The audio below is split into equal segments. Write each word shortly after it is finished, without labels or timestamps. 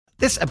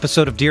This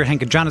episode of Dear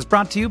Hank and John is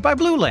brought to you by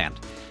Blue Land.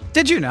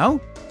 Did you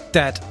know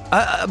that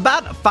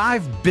about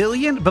 5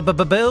 billion,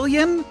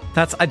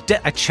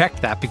 I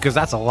checked that because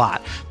that's a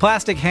lot.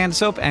 Plastic hand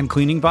soap and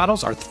cleaning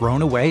bottles are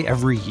thrown away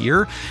every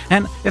year.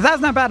 And if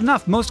that's not bad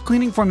enough, most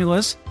cleaning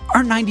formulas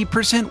are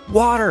 90%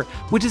 water,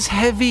 which is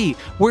heavy.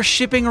 We're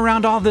shipping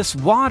around all this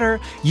water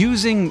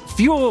using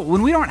fuel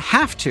when we don't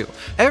have to.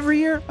 Every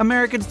year,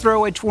 Americans throw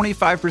away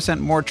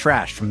 25% more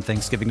trash from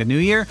Thanksgiving to New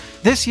Year.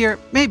 This year,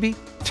 maybe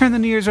turn the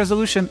New Year's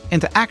resolution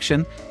into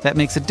action that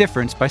makes a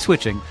difference by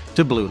switching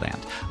to Blue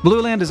Land.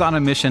 Blue Land is on a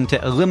mission to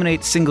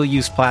eliminate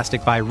single-use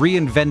plastic by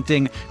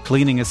reinventing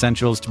cleaning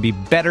essentials to be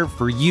better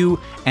for you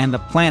and the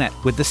planet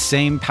with the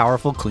same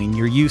powerful clean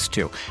you're used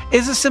to.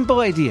 It's a simple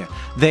idea.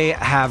 They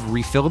have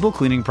refillable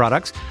cleaning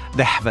products.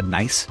 They have a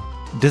nice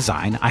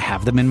design. I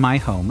have them in my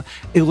home.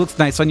 It looks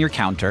nice on your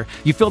counter.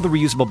 You fill the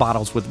reusable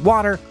bottles with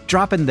water,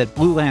 drop in the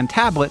Blue Land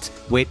tablets,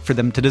 wait for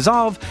them to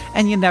dissolve,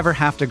 and you never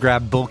have to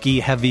grab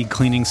bulky, heavy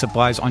cleaning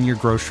supplies on your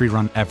grocery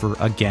run ever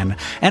again.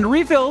 And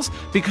refills,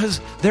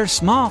 because they're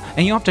small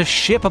and you don't have to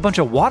ship a bunch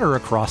of water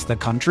across the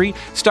country,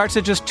 starts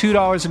at just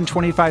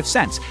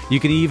 $2.25. You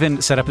can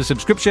even set up a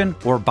subscription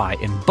or buy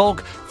in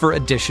bulk for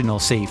additional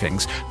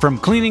savings. From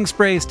cleaning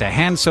sprays to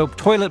hand soap,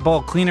 toilet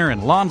bowl cleaner,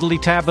 and laundry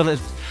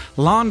tablets,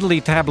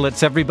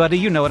 everybody,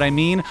 you know what I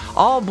mean.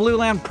 All Blue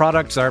Land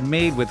products are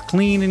made with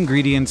clean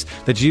ingredients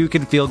that you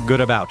can feel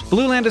good about.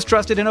 Blue Land is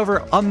trusted in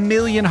over 1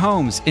 million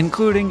homes,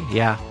 including,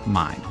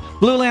 mine.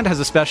 Blue Land has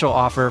a special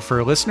offer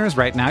for listeners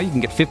right now. You can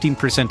get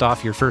 15%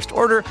 off your first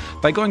order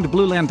by going to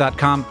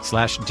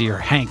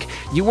blueland.com/dearhank.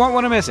 You won't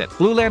want to miss it.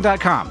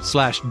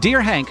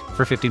 blueland.com/dearhank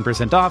for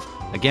 15% off.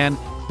 Again,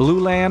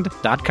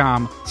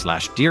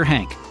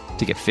 blueland.com/dearhank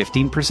to get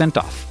 15%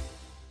 off.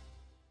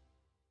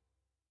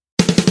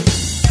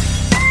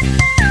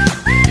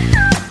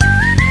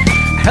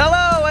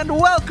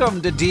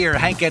 Welcome to Dear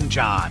Hank and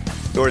John.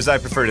 Or as I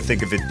prefer to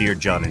think of it, Dear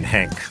John and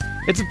Hank.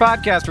 It's a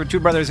podcast where two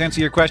brothers answer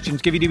your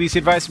questions, give you DBC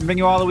advice, and bring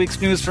you all the week's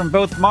news from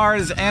both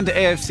Mars and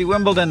AFC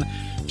Wimbledon.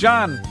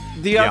 John,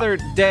 the other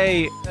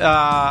day,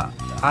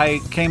 I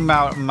came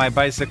out and my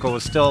bicycle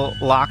was still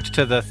locked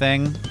to the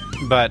thing,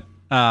 but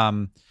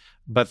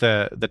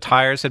the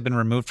tires had been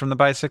removed from the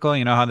bicycle.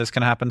 You know how this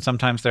can happen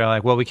sometimes? They're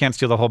like, well, we can't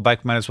steal the whole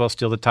bike, might as well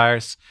steal the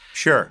tires.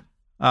 Sure.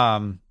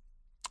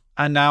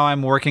 And now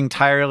I'm working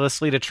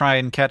tirelessly to try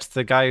and catch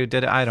the guy who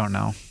did it. I don't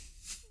know.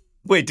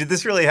 Wait, did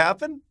this really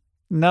happen?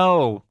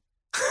 No.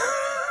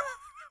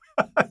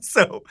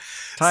 So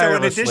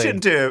in addition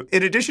to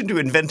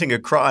inventing a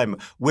crime,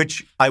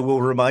 which I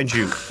will remind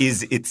you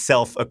is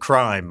itself a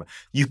crime,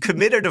 you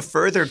committed a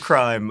further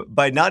crime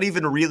by not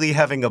even really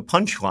having a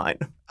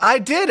punchline. I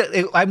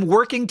did. I'm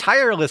working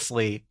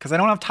tirelessly because I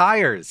don't have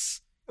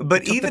tires.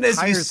 But even as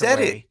you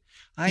said it,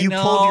 you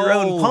pulled your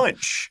own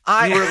punch.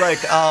 You were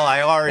like,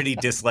 I already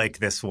dislike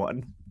this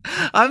one.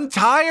 I'm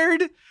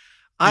tired.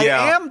 I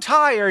am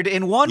tired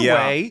in one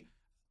way,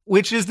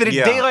 which is that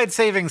daylight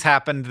savings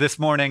happened this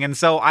morning. And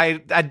so I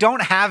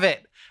don't have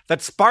it.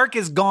 That spark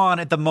is gone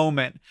at the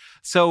moment.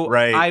 So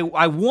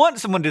I want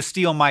someone to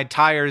steal my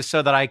tires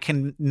so that I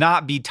can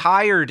not be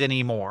tired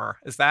anymore.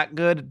 Is that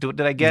good?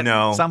 Did I get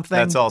something?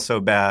 That's also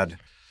bad.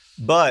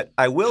 But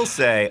I will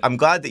say, I'm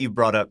glad that you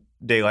brought up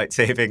daylight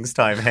savings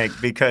time, Hank,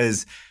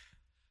 because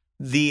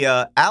the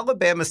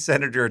Alabama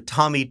Senator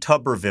Tommy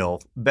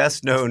Tuberville,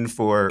 best known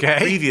for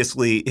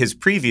his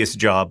previous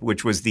job,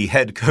 which was the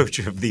head coach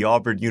of the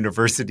Auburn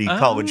University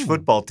college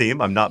football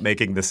team. I'm not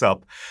making this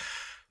up.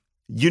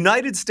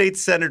 United States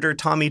Senator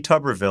Tommy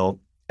Tuberville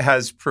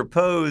has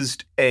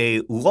proposed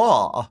a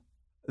law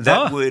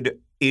that would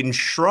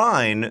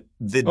enshrine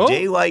the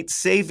daylight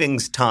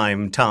savings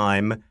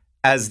time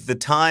as the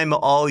time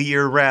all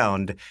year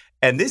round.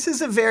 And this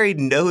is a very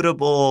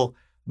notable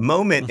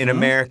moment in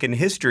American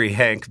history,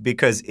 Hank,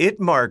 because it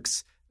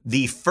marks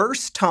the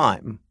first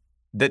time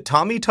that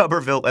Tommy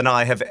Tuberville and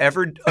I have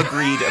ever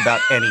agreed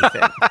about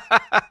anything.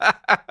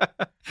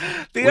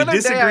 We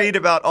disagreed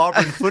about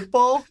Auburn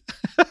football,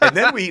 and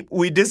then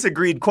we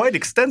disagreed quite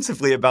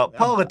extensively about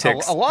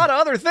politics. A lot of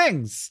other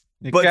things.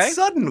 Okay? But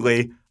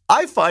suddenly,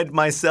 I find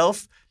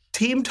myself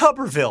Team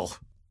Tuberville.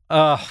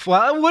 Well,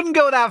 I wouldn't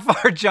go that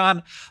far,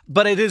 John,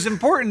 but it is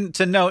important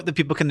to note that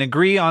people can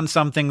agree on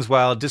some things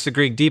while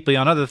disagreeing deeply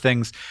on other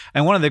things.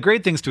 And one of the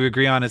great things to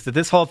agree on is that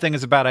this whole thing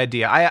is a bad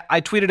idea. I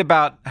tweeted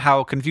about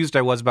how confused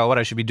I was about what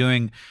I should be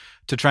doing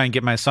to try and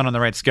get my son on the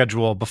right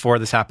schedule before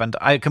this happened.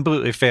 I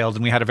completely failed,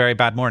 and we had a very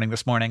bad morning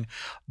this morning.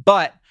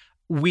 But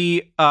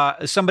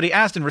somebody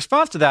asked in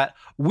response to that,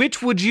 which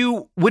do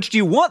you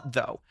want,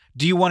 though?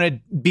 Do you want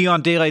to be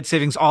on daylight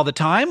savings all the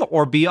time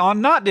or be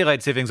on not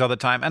daylight savings all the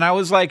time? And I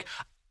was like,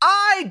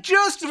 I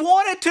just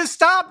wanted to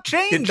stop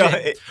changing.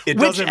 It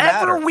doesn't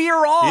matter. Whichever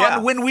we're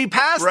on when we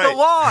pass the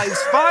law is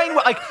fine.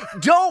 Like,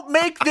 don't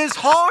make this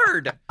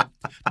hard.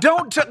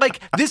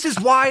 This is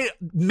why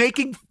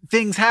making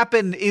ththings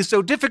happen is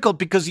so difficult,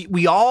 because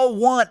we all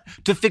want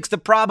to fix the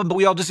problem, but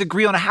we all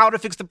disagree on how to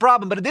fix the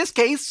problem. But in this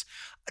case,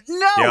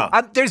 no,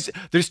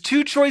 there's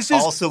two choices.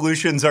 All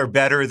solutions are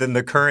better than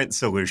the current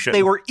solution.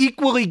 They were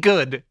equally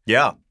good.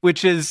 Yeah.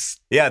 Which is...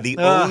 Yeah, the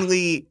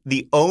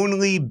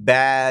only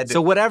bad...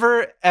 So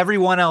whatever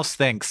everyone else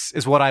thinks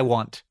is what I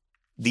want.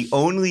 The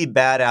only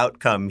bad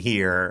outcome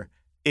here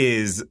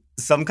is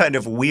some kind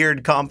of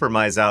weird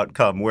compromise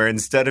outcome where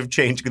instead of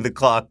changing the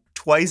clock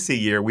twice a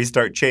year, we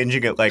start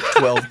changing it like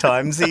 12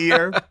 times a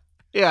year.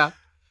 Yeah.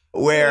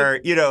 Where,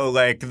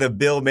 the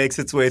bill makes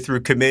its way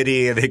through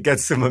committee and it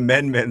gets some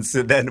amendments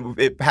and then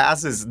it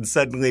passes and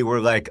suddenly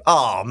we're like,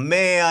 oh,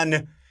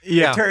 man.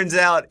 Yeah. It turns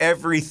out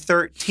every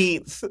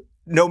 13th,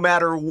 no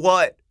matter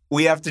what,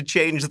 we have to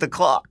change the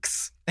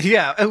clocks.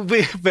 Yeah.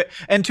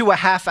 And to a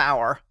half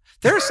hour.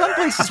 There are some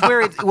places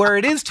where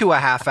it is to a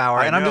half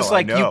hour. And I'm just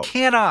like, you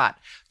cannot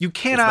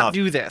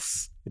do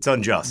this. It's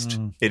unjust.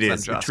 It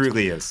is. Unjust. It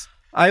truly is.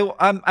 I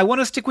want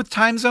to stick with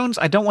time zones.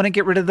 I don't want to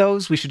get rid of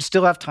those. We should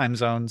still have time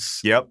zones.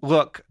 Yep.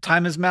 Look,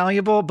 time is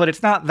malleable, but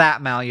it's not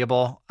that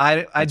malleable.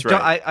 I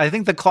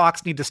think the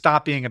clocks need to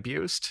stop being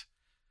abused.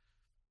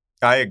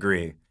 I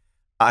agree.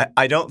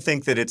 I don't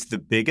think that it's the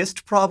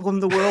biggest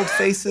problem the world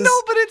faces.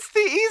 No, but it's the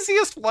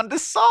easiest one to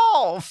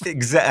solve.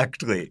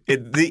 Exactly.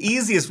 The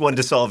easiest one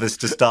to solve is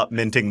to stop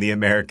minting the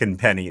American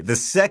penny. The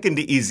second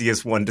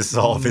easiest one to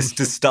solve is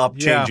to stop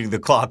changing the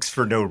clocks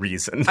for no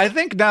reason. I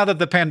think now that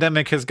the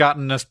pandemic has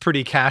gotten us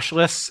pretty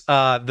cashless,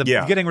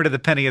 getting rid of the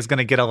penny is going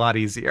to get a lot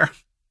easier.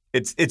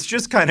 It's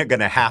just kind of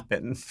going to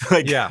happen.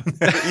 Even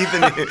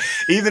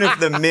if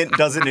the mint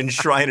doesn't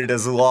enshrine it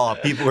as law,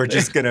 people are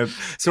just going to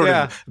sort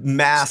of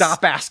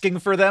stop asking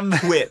for them.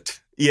 Quit.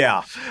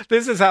 Yeah.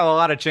 This is how a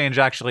lot of change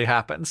actually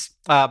happens.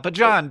 But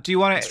John, do you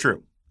want to? It's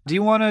true. Do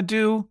you want to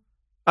do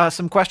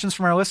some questions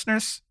from our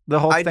listeners? The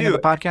whole thing of the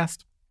podcast.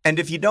 And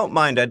if you don't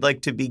mind, I'd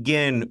like to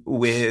begin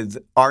with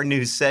our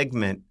new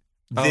segment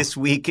this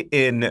week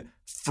in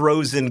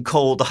Frozen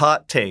Cold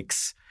Hot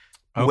Takes,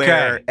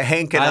 where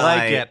Hank and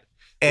I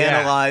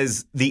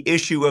analyze the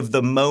issue of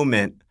the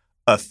moment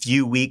a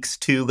few weeks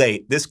too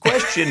late. This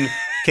question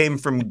came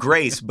from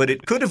Grace, but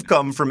it could have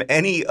come from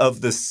any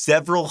of the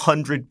several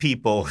hundred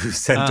people who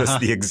sent us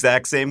the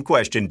exact same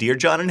question. Dear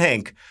John and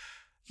Hank,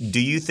 do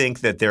you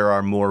think that there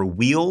are more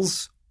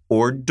wheels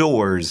or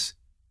doors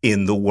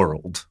in the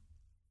world?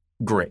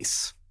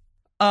 Grace.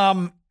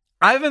 I've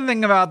been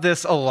thinking about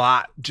this a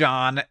lot,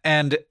 John,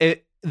 and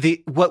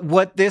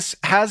what this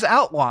has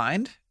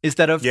outlined is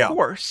that, of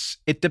course,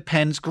 it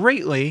depends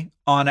greatly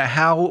on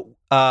how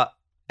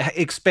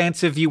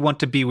expansive you want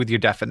to be with your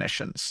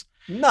definitions.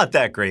 Not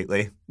that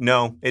greatly.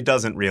 No, it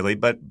doesn't really,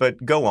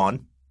 but go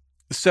on.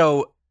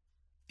 So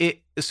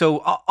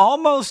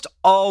almost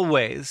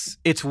always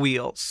it's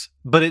wheels,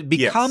 but it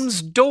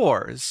becomes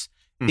doors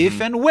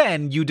if and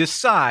when you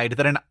decide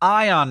that an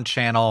ion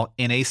channel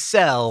in a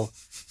cell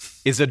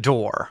is a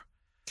door.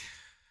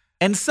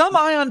 And some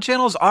ion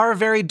channels are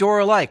very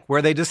door-like,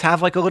 where they just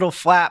have like a little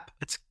flap.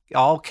 It's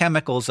all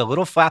chemicals, a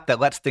little flap that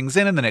lets things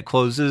in and then it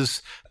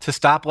closes to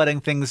stop letting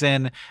things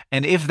in.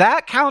 And if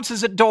that counts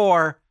as a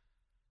door,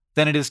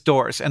 then it is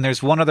doors. And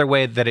there's one other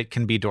way that it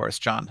can be doors,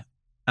 John.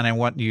 And I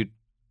want you,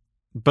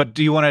 but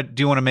do you want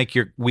to make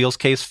your wheels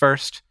case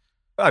first?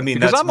 I mean,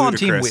 because that's I'm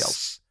ludicrous. On team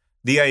wheels.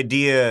 The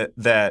idea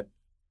that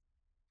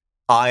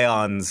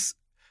ions,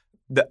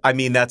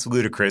 that's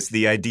ludicrous.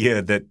 The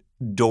idea that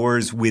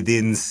doors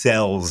within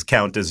cells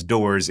count as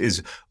doors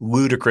is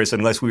ludicrous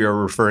unless we are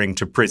referring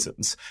to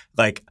prisons.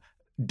 Like,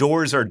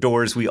 doors are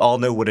doors. We all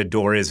know what a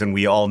door is and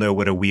we all know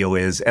what a wheel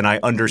is. And I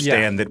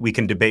understand that we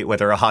can debate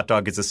whether a hot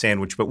dog is a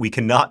sandwich, but we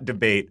cannot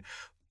debate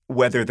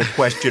whether the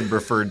question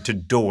referred to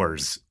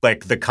doors,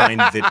 like the kind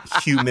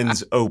that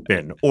humans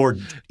open or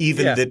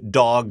even that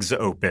dogs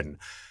open.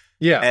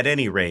 Yeah. At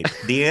any rate,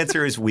 the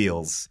answer is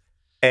wheels.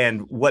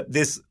 And what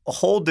this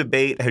whole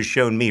debate has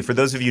shown me, for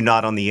those of you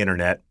not on the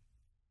internet,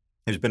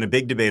 there's been a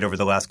big debate over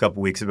the last couple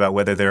of weeks about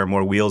whether there are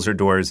more wheels or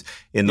doors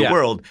in the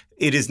world.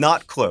 It is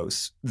not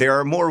close. There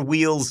are more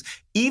wheels,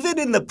 even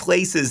in the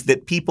places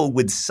that people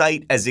would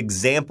cite as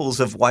examples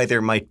of why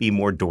there might be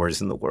more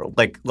doors in the world.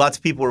 Like, lots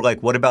of people are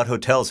like, what about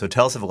hotels?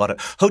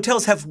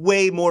 Hotels have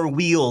way more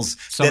wheels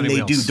than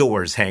they do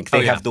doors, Hank.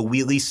 They have the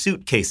wheelie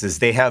suitcases.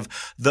 They have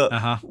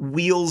the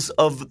wheels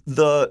of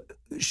the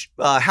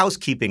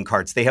housekeeping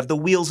carts. They have the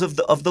wheels of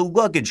the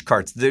luggage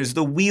carts. There's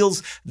the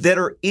wheels that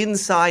are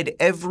inside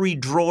every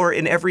drawer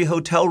in every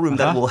hotel room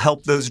that will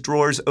help those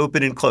drawers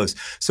open and close.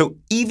 So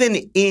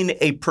even in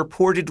a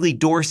purportedly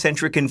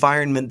door-centric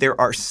environment, there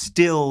are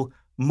still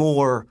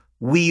more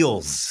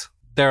wheels.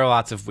 There are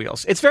lots of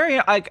wheels. It's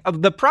very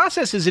the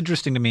process is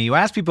interesting to me. You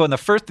ask people, and the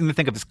first thing they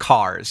think of is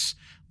cars.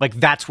 Like,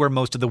 that's where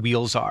most of the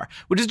wheels are,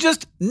 which is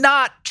just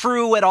not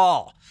true at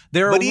all.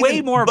 There are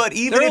way more. But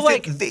even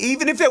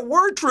if it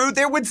were true,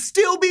 there would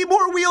still be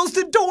more wheels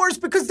than doors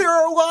because there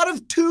are a lot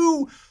of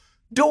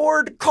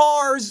two-doored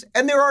cars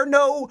and there are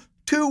no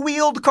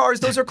Two-wheeled cars,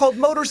 those are called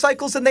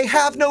motorcycles, and they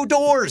have no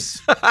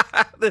doors.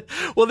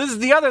 Well, this is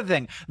the other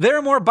thing. There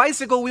are more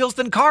bicycle wheels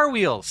than car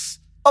wheels.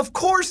 Of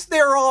course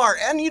there are.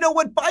 And you know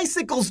what?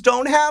 Bicycles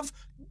don't have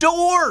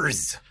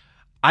doors.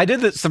 I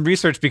did some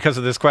research because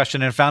of this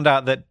question and found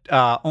out that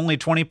only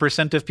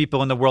 20% of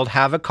people in the world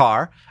have a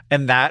car,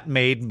 and that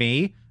made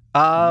me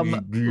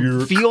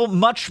feel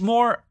much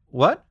more...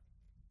 What?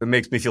 It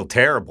makes me feel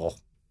terrible.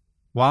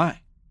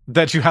 Why?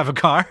 That you have a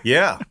car?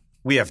 Yeah.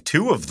 We have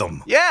two of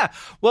them. Yeah.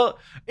 Well,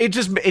 it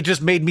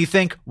just made me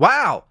think,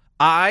 wow,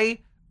 I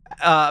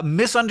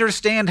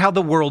misunderstand how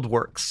the world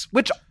works,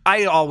 which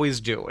I always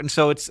do. And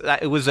so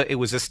it was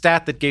a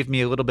stat that gave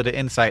me a little bit of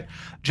insight.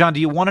 John, do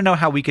you want to know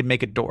how we could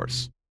make it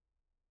doors?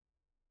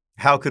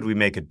 How could we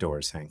make it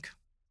doors, Hank?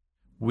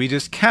 We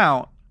just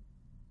count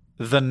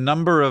the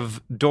number of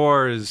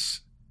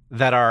doors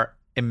that are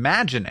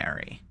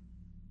imaginary,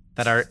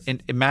 that are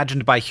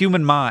imagined by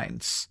human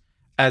minds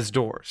as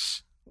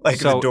doors. Like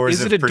so the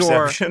doors of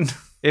perception? Door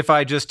if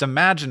I just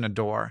imagine a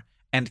door?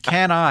 And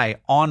can I,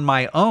 on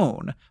my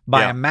own,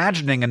 by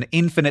imagining an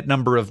infinite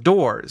number of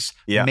doors,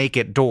 make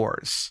it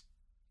doors?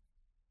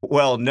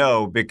 Well,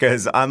 no,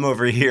 because I'm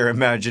over here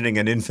imagining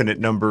an infinite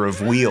number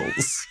of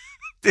wheels.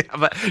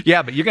 but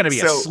you're going to be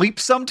asleep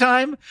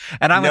sometime,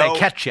 and I'm going to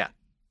catch you.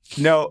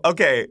 No,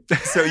 okay.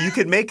 So you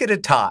can make it a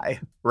tie,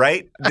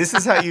 right? This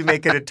is how you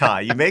make it a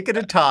tie. You make it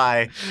a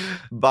tie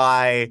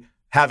by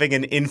having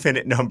an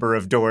infinite number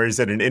of doors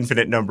and an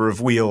infinite number of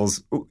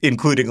wheels,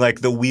 including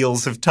like the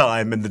wheels of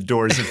time and the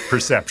doors of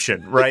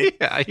perception, right?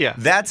 Yeah.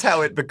 That's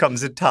how it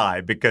becomes a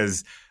tie,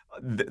 because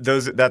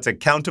that's a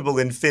countable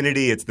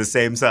infinity. It's the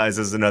same size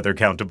as another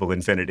countable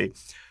infinity.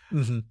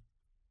 Mm-hmm.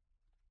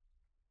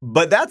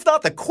 But that's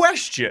not the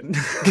question.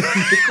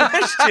 The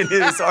question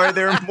is, are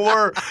there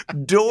more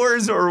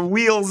doors or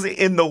wheels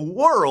in the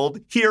world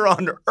here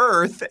on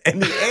Earth?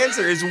 And the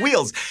answer is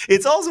wheels.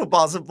 It's also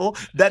possible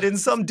that in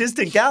some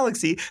distant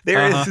galaxy,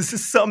 there is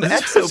some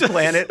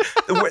exoplanet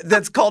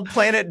that's called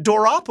planet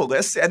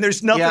Doropolis, and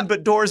there's nothing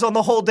but doors on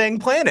the whole dang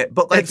planet.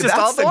 But like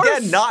that's,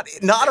 again,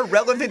 not a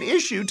relevant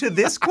issue to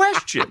this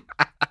question.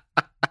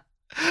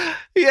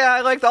 Yeah,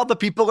 I like all the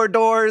people are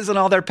doors and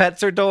all their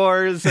pets are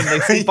doors and they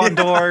sleep on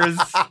doors.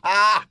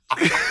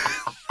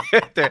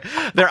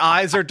 Their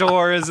eyes are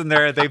doors and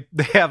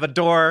they have a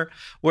door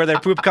where their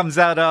poop comes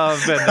out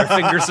of and their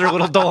fingers are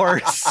little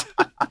doors.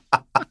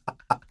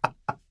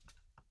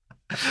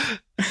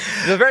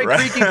 It's a very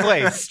creaky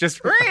place. Just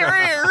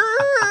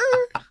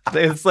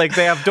it's like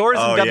they have doors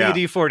in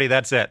WD-40.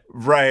 That's it.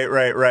 Right.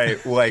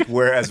 Like,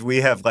 whereas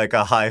we have like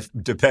a high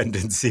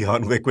dependency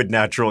on liquid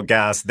natural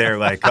gas, they're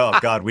like, oh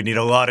God, we need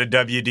a lot of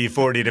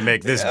WD-40 to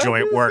make this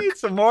joint work. We need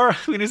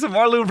some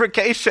more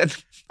lubrication.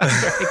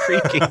 Very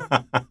creaky.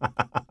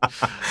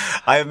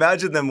 I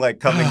imagine them like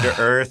coming to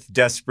Earth,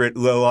 desperate,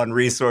 low on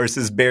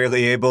resources,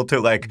 barely able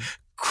to like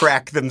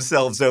crack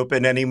themselves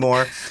open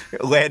anymore,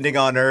 landing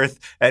on Earth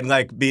and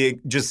like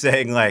just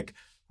saying like,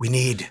 we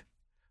need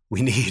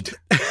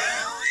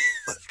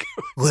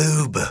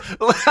lube.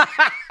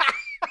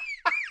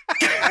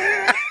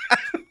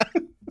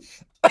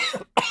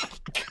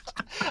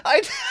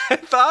 I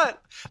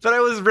thought that I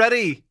was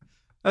ready.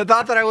 I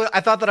thought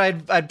that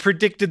I'd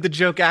predicted the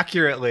joke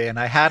accurately, and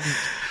I hadn't.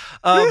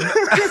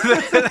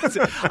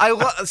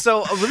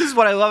 So this is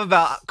what I love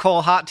about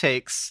Cole Hot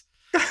Takes.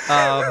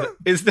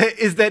 Is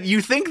that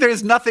you think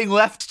there's nothing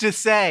left to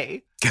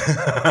say,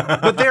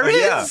 but there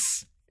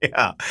is.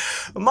 Yeah.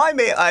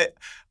 I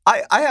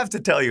have to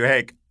tell you,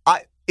 Hank,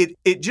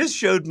 it just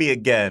showed me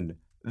again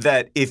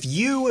that if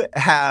you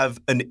have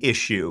an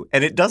issue,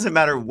 and it doesn't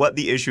matter what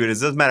the issue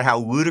is, it doesn't matter how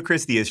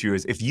ludicrous the issue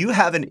is, if you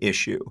have an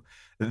issue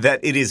that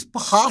it is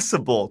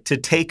possible to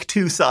take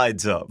two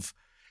sides of,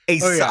 a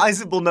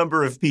sizable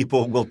number of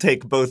people will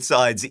take both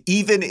sides,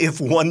 even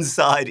if one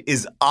side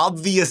is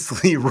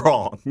obviously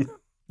wrong.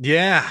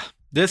 Yeah.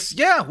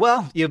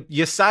 Well,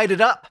 you side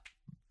it up.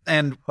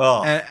 And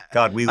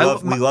God, we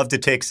love to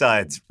take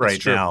sides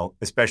right now,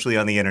 especially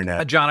on the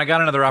internet. John, I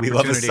got another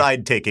opportunity. We love a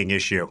side taking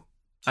issue.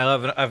 I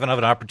have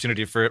another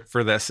opportunity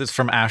for this. It's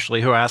from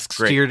Ashley, who asks,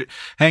 Dear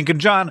Hank and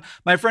John,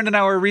 my friend and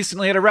I were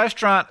recently at a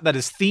restaurant that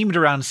is themed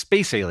around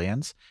space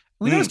aliens.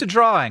 We noticed a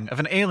drawing of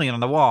an alien on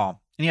the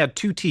wall, and he had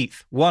two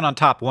teeth, one on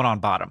top, one on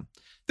bottom.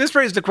 This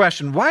raised the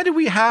question, why do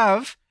we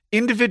have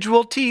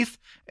individual teeth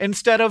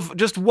instead of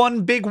just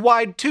one big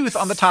wide tooth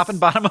on the top and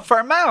bottom of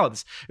our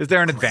mouths? Is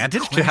there an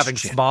advantage to having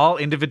small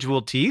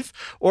individual teeth,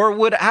 or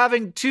would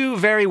having two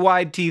very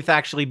wide teeth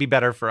actually be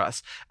better for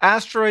us?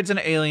 Asteroids and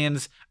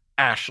aliens,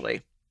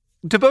 Ashley.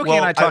 Taboki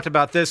and I talked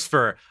about this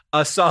for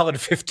a solid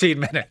 15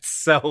 minutes.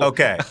 So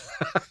okay.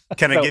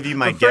 Can I give you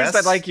my guess?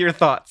 First, I'd like your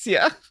thoughts.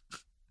 Yeah.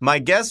 My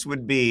guess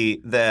would be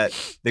that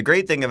the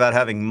great thing about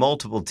having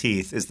multiple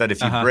teeth is that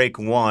if you break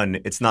one,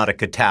 it's not a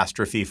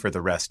catastrophe for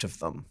the rest of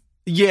them.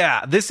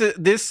 Yeah, this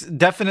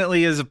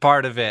definitely is a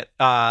part of it.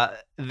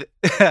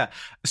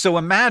 So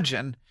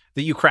imagine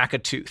that you crack a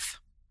tooth.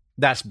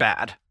 That's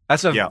bad.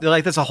 That's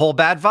a whole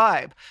bad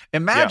vibe.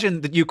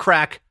 Imagine that you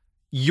crack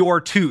your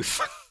tooth.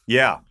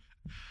 Yeah.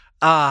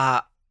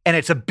 and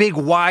it's a big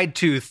wide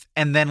tooth,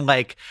 and then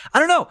like I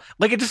don't know,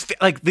 like it just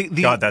like the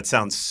God, that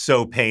sounds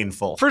so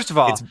painful. First of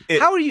all,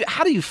 how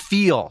do you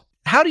feel?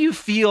 How do you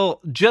feel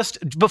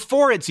just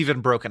before it's even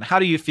broken? How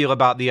do you feel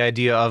about the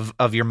idea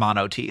of your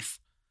mono teeth?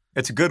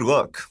 It's a good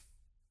look.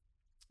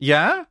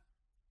 Yeah?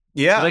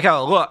 Yeah. I like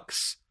how it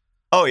looks.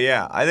 Oh,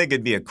 yeah. I think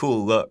it'd be a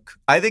cool look.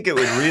 I think it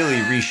would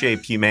really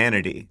reshape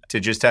humanity to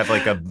just have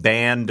like a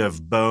band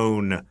of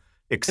bone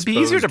exposed. It'd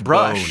be easier to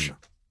brush. Bone.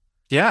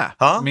 Yeah.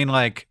 Huh? I mean,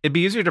 like, it'd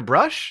be easier to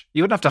brush.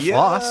 You wouldn't have to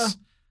floss.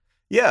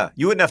 Yeah.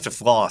 You wouldn't have to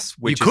floss,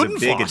 which is a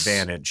big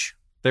advantage.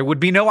 There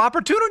would be no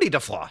opportunity to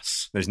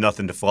floss. There's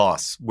nothing to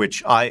floss,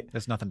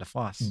 There's nothing to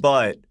floss.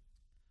 But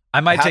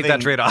I might take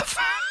that trade-off.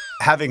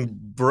 Having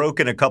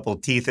broken a couple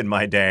teeth in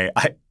my day,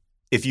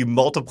 if you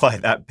multiply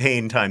that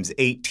pain times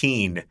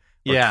 18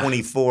 or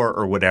 24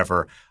 or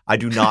whatever, I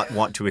do not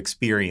want to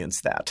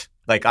experience that.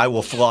 Like, I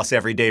will floss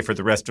every day for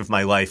the rest of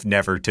my life,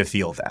 never to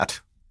feel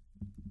that.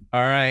 All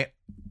right.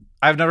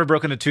 I've never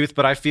broken a tooth,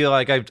 but I feel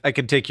like I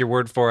can take your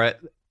word for it.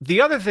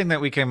 The other thing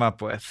that we came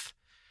up with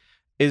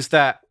is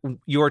that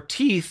your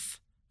teeth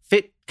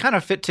kind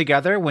of fit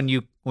together when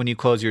you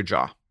close your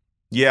jaw.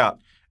 Yeah.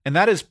 And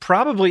that is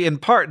probably in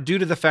part due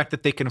to the fact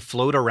that they can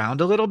float around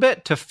a little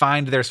bit to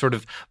find their sort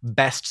of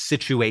best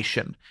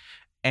situation.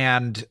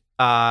 And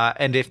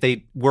if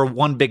they were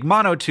one big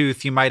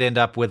monotooth, you might end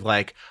up with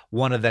like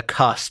one of the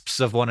cusps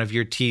of one of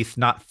your teeth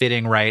not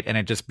fitting right, and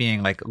it just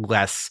being like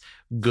less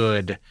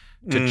good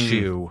to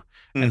chew.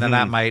 And then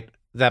that might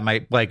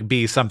like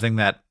be something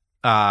that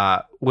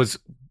was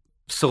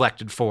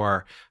selected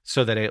for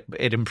so that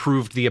it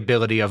improved the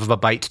ability of a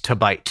bite to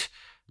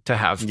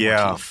have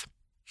more teeth.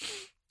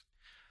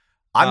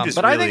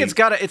 But I think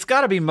it's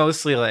gotta be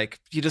mostly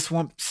like you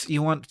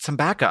want some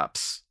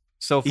backups.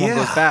 So if one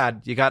goes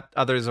bad, you got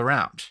others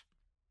around.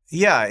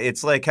 Yeah,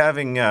 it's like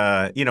having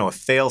a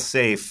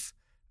fail-safe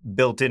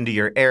built into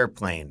your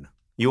airplane.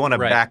 You want a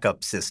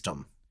backup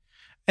system.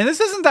 And this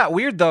isn't that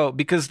weird though,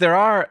 because there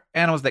are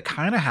animals that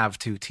kind of have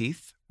two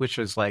teeth, which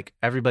is like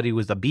everybody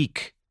with a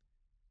beak.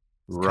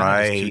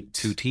 Right.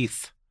 Two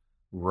teeth.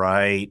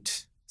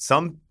 Right.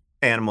 Some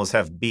animals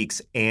have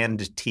beaks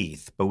and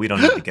teeth, but we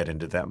don't need to get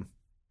into them.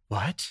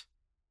 What?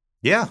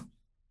 Yeah.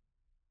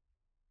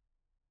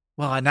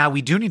 Well, now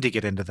we do need to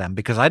get into them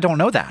because I don't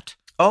know that.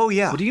 Oh,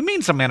 yeah. What do you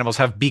mean some animals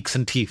have beaks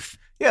and teeth?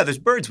 Yeah, there's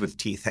birds with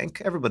teeth,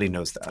 Hank. Everybody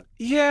knows that.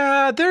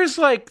 Yeah, there's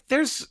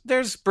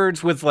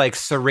birds with like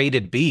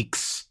serrated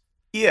beaks.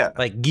 Yeah.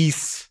 Like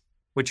geese.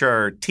 Which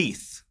are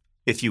teeth,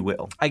 if you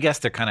will. I guess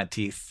they're kind of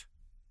teeth.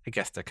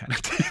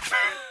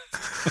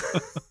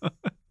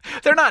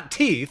 They're not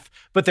teeth,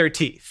 but they're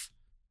teeth.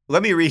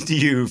 Let me read to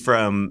you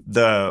from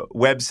the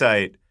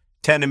website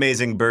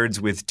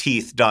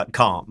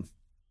 10amazingbirdswithteeth.com.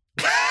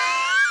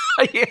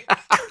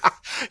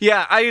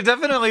 Yeah, I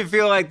definitely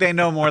feel like they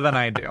know more than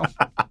I do.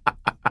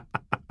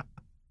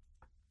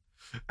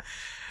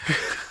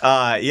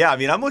 Yeah, I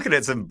mean, I'm looking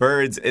at some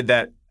birds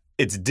that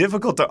it's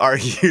difficult to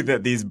argue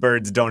that these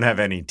birds don't have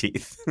any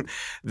teeth.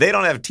 They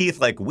don't have teeth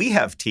like we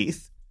have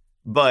teeth.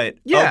 But,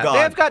 yeah, oh God,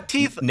 they have got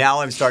teeth.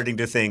 Now I'm starting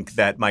to think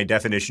that my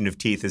definition of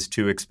teeth is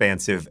too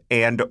expansive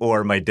and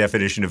or my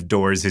definition of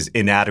doors is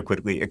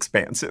inadequately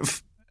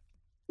expansive.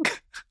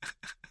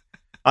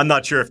 I'm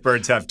not sure if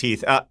birds have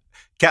teeth.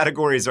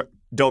 Categories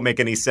don't make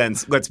any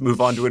sense. Let's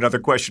move on to another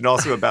question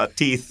also about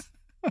teeth.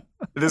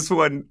 This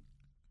one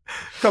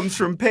comes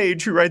from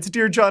Paige, who writes,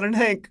 Dear John and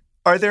Hank,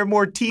 are there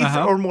more teeth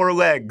or more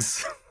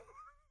legs?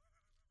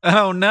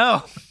 Oh,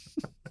 no.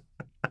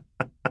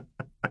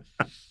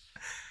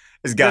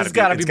 There's got to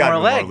be more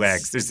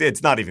legs.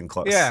 It's not even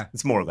close. Yeah.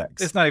 It's more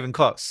legs. It's not even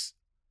close.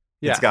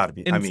 Yeah. It's got to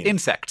be.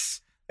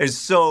 Insects. There's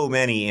so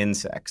many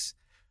insects.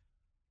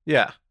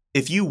 Yeah.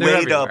 If you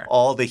weighed up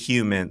all the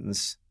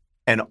humans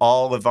and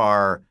all of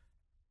our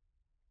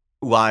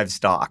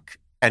livestock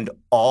and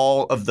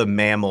all of the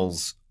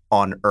mammals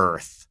on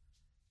Earth,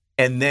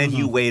 and then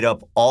you weighed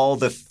up all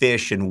the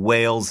fish and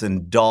whales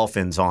and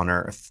dolphins on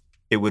Earth,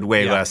 it would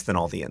weigh less than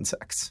all the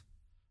insects.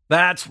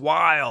 That's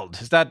wild.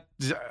 Do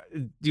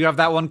you have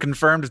that one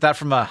confirmed? Is that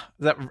from a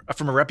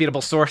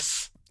reputable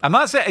source? I'm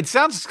not saying it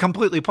sounds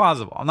completely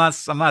plausible. I'm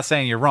not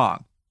saying you're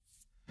wrong.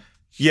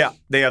 Yeah,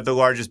 they have the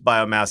largest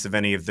biomass of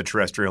any of the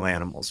terrestrial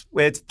animals.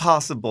 It's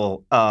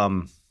possible.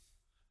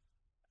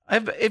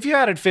 If you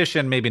added fish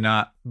in, maybe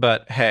not.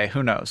 But hey,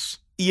 who knows?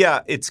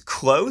 Yeah, it's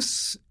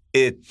close.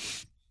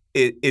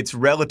 It's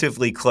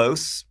relatively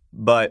close,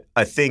 but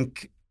I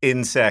think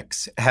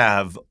insects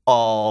have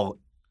all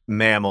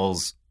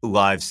mammals,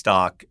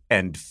 livestock,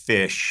 and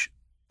fish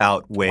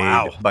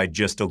outweighed by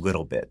just a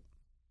little bit.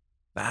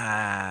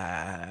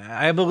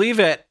 I believe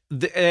it.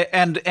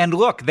 And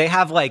look, they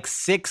have like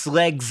 6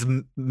 legs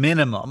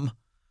minimum.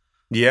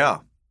 Yeah.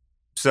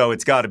 So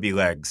it's got to be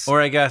legs.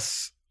 Or I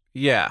guess,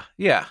 yeah,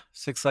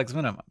 6 legs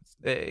minimum.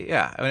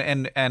 Yeah,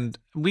 and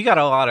we got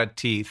a lot of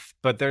teeth,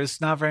 but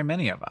there's not very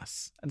many of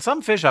us. And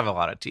some fish have a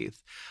lot of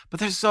teeth, but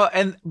there's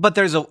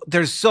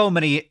so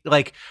many,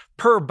 like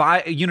per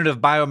unit of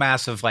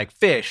biomass of like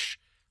fish.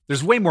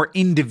 There's way more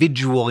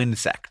individual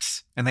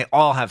insects, and they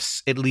all have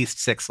at least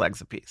 6 legs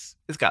apiece.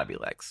 It's got to be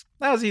legs.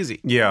 That was easy.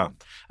 Yeah.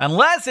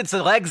 Unless it's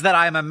the legs that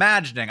I'm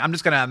imagining. I'm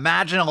just going to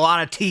imagine a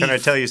lot of teeth. Can I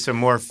tell you some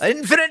more?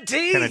 Infinite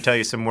teeth. Can I tell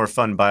you some more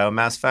fun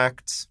biomass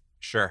facts?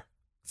 Sure.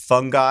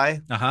 Fungi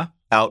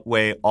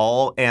outweigh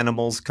all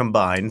animals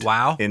combined.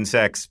 Wow.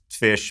 Insects,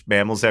 fish,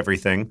 mammals,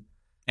 everything.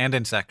 And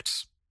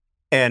insects.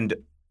 And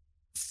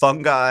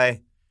fungi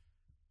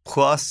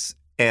plus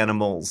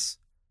animals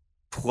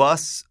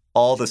plus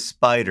all the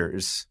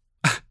spiders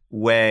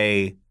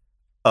weigh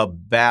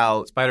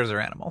about spiders are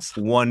animals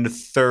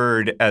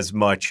 1/3 as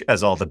much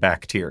as all the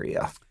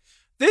bacteria.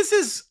 This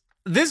is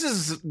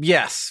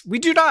yes. We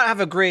do not have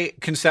a great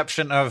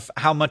conception of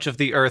how much of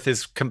the earth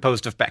is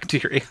composed of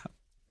bacteria,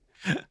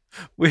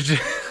 which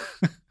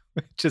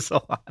is a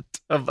lot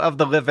of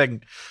the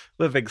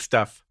living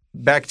stuff.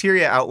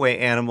 Bacteria outweigh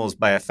animals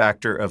by a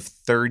factor of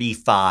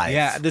 35.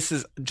 Yeah, this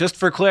is just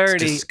for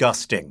clarity. It's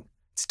disgusting.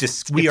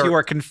 You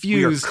are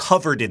confused, we are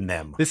covered in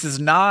them. This is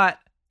not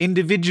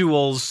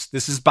individuals.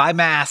 This is by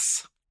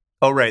mass.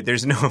 Oh, right.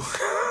 There's no,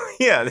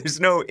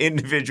 there's no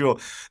individual.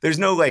 There's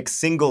no like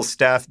single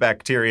staph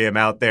bacterium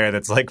out there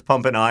that's like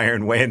pumping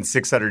iron, weighing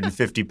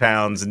 650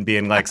 pounds and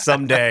being like,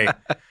 someday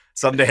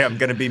I'm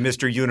going to be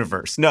Mr.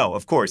 Universe. No,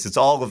 of course, it's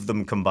all of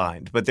them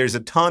combined. But there's a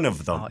ton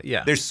of them.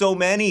 Yeah. There's so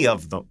many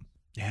of them.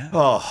 Yeah.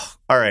 Oh,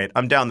 all right.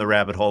 I'm down the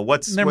rabbit hole.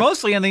 They're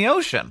mostly in the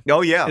ocean.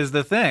 Oh, yeah. Is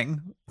the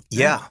thing.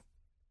 Yeah.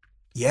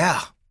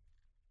 Yeah.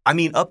 I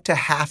mean, up to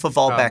half of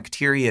all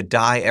bacteria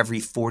die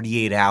every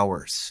 48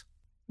 hours.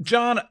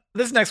 John,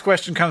 this next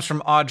question comes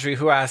from Audrey,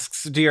 who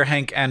asks, Dear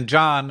Hank and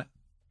John,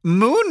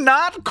 moon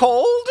not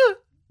cold?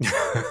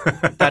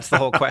 That's the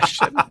whole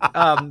question.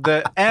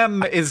 The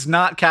M is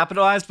not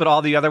capitalized, but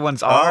all the other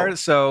ones are.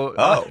 So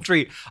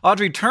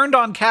Audrey turned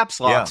on caps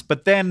locks,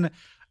 but then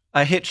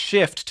hit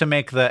shift to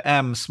make the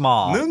M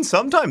small. Moon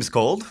sometimes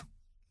cold.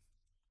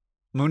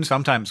 Moon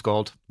sometimes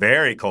cold.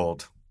 Very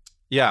cold.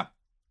 Yeah.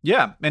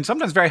 Yeah, and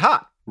sometimes very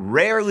hot.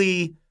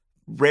 Rarely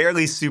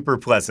super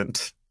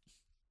pleasant.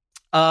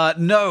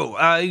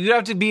 No, you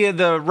have to be in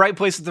the right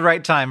place at the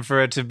right time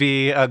for it to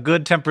be a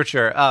good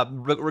temperature.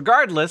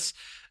 Regardless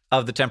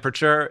of the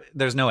temperature,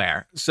 there's no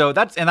air. So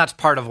that's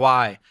part of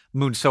why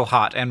moon's so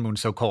hot and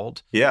moon's so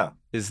cold. Yeah.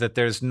 Is that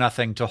there's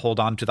nothing to hold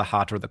on to the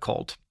hot or the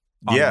cold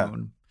on the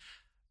moon.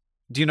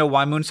 Do you know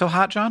why moon's so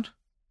hot, John?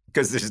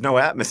 Because there's no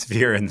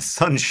atmosphere and the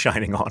sun's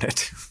shining on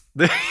it.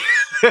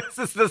 This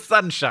is the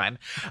sunshine.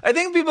 I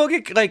think people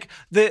get like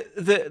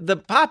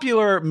the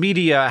popular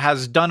media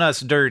has done us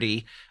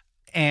dirty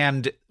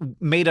and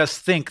made us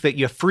think that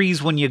you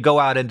freeze when you go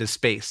out into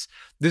space.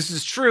 This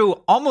is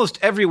true almost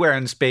everywhere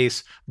in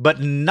space, but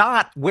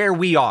not where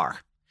we are.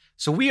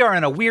 So we are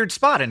in a weird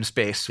spot in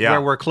space where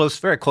we're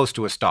very close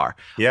to a star.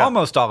 Yeah.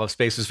 Almost all of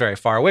space is very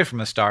far away from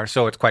a star,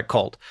 so it's quite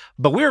cold.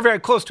 But we're very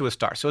close to a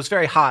star, so it's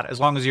very hot as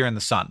long as you're in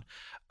the sun,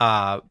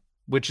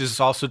 which is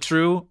also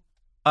true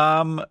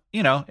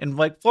in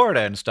like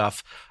Florida and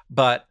stuff,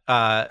 but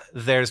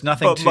there's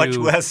nothing much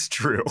less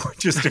true,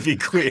 just to be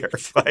clear,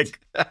 like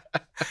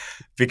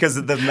because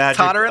of the magic.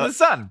 It's hotter in the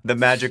sun. The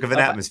magic of an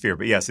atmosphere.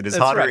 But yes, it is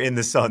hotter in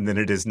the sun than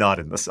it is not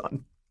in the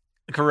sun.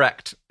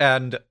 Correct.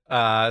 And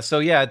so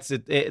yeah,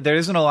 there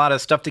isn't a lot of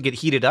stuff to get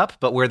heated up,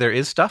 but where there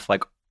is stuff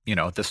like,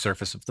 the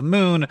surface of the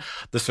moon,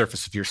 the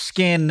surface of your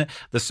skin,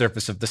 the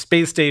surface of the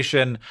space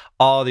station,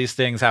 all these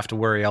things have to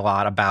worry a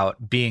lot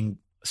about being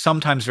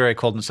sometimes very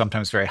cold and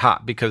sometimes very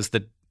hot, because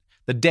the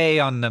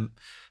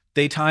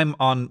daytime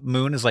on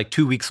moon is like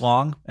 2 weeks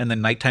long, and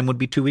then nighttime would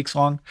be 2 weeks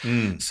long.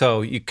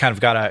 So you kind of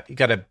got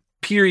a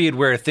period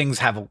where things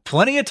have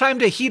plenty of time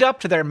to heat up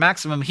to their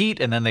maximum heat,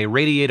 and then they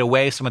radiate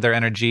away some of their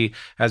energy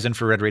as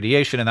infrared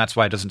radiation, and that's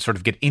why it doesn't sort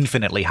of get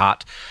infinitely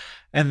hot.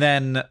 And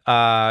then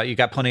you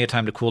got plenty of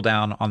time to cool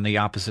down on the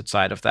opposite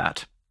side of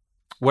that.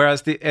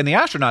 Whereas the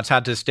astronauts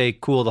had to stay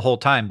cool the whole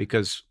time,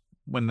 because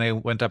when they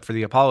went up for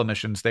the Apollo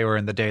missions, they were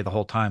in the day the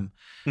whole time.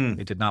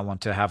 They did not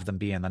want to have them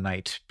be in the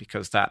night,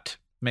 because that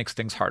makes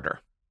things harder.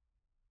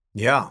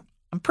 Yeah.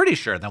 I'm pretty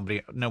sure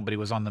nobody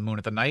was on the moon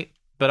at the night,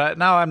 but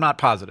now I'm not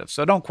positive,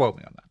 so don't quote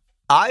me on that.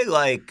 I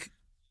like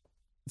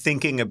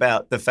thinking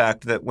about the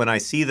fact that when I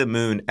see the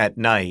moon at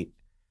night,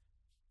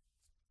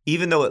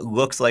 even though it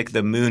looks like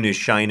the moon is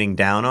shining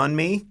down on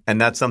me, and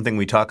that's something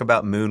we talk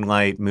about,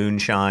 moonlight,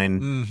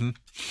 moonshine,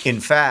 in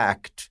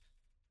fact,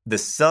 the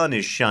sun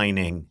is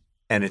shining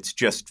and it's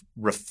just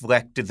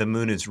reflected. The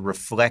moon is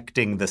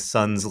reflecting the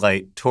sun's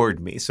light toward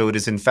me. So it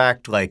is, in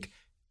fact, like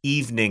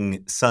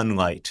evening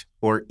sunlight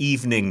or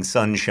evening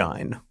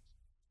sunshine.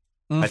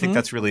 I think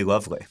that's really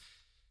lovely.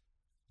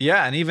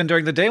 Yeah, and even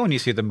during the day when you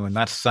see the moon,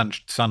 that's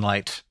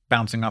sunlight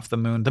bouncing off the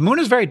moon. The moon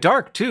is very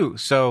dark, too,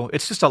 so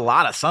it's just a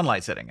lot of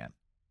sunlight sitting in.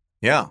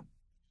 Yeah.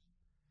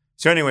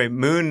 So anyway,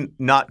 moon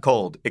not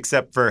cold,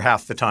 except for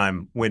half the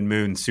time when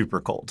moon's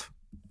super cold.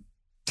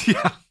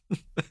 Yeah.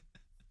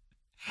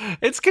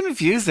 It's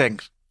confusing.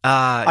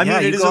 I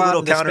mean, it is a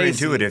little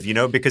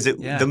counterintuitive, because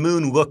the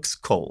moon looks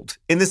cold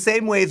in the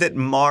same way that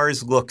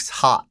Mars looks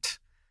hot.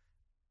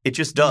 It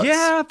just does.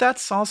 Yeah,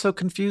 that's also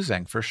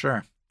confusing for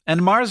sure.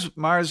 And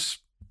Mars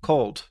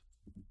cold.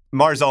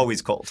 Mars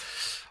always cold.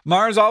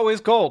 Mars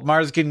always cold.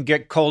 Mars can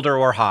get colder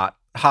or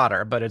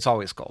hotter, but it's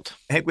always cold.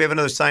 Hank, we have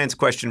another science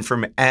question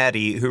from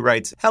Addie, who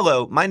writes,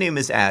 "Hello, my name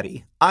is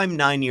Addie. I'm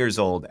 9 years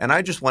old, and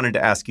I just wanted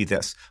to ask you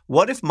this.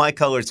 What if my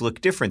colors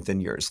look different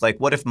than yours? Like,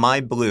 what if my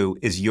blue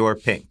is your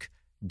pink?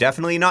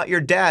 Definitely not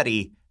your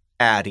daddy,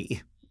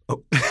 Addie."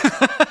 Oh.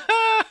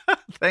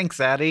 Thanks,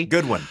 Addie.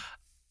 Good one.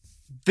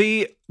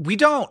 I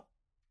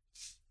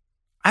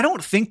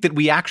don't think that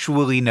we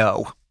actually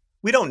know.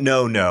 We don't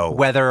know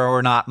whether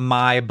or not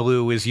my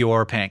blue is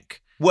your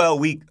pink. Well,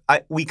 we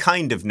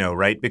kind of know,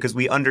 right? Because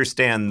we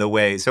understand the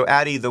way. So,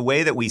 Addie, the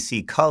way that we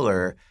see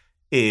color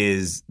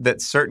is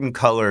that certain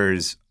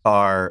colors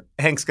are.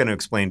 Hank's going to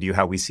explain to you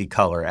how we see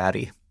color,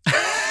 Addie.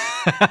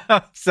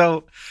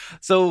 So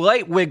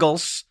light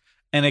wiggles,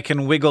 and it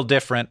can wiggle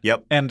different.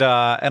 Yep.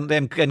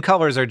 And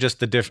colors are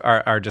just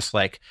are just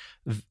like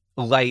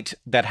light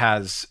that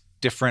has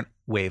different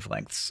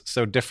wavelengths,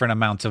 so different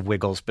amounts of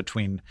wiggles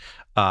between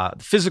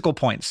physical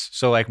points.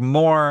 So like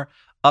more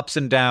ups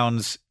and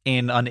downs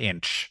in an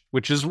inch,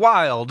 which is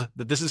wild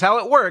that this is how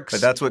it works.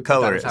 But that's what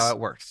color is. That's how it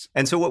works.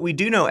 And so what we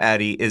do know,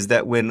 Addie, is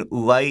that when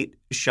light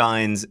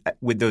shines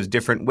with those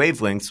different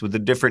wavelengths, with a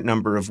different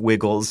number of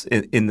wiggles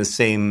in the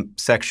same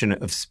section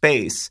of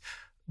space,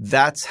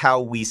 that's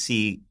how we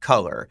see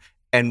color.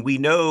 And we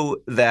know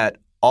that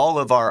all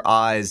of our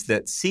eyes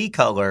that see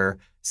color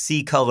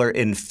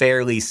in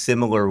fairly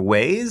similar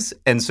ways.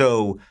 And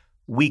so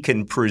we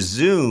can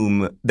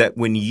presume that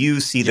when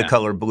you see the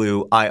color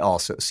blue, I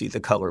also see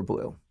the color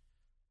blue.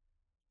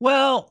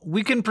 Well,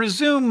 we can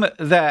presume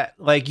that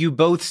like you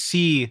both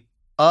see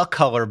a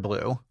color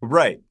blue.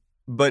 Right.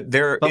 But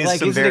there is like,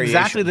 some is variation. It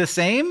exactly the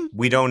same?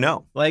 We don't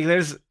know. Like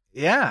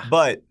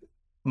But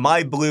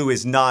my blue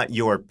is not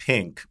your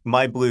pink.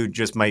 My blue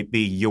just might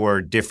be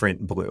your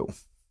different blue.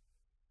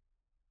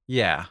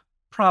 Yeah,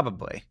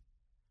 probably.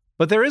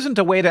 But there isn't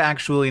a way to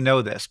actually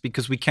know this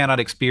because we cannot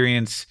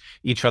experience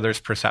each other's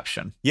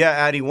perception. Yeah,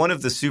 Addie, one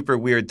of the super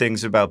weird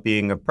things about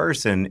being a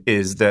person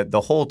is that the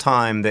whole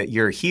time that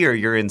you're here,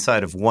 you're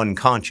inside of one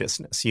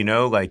consciousness, you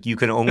know? Like you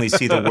can only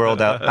see the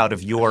world out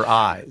of your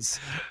eyes,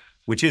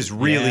 which is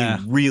really,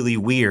 really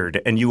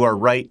weird. And you are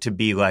right to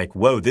be like,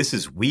 whoa, this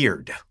is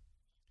weird.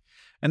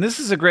 And this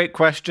is a great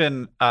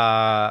question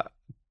as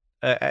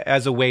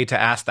a way to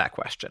ask that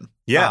question.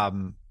 Yeah.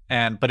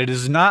 But it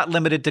is not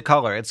limited to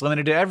color. It's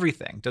limited to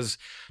everything. Does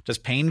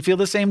pain feel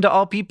the same to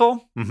all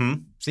people?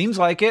 Mm-hmm. Seems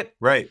like it.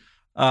 Right.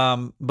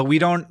 But we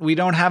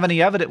don't have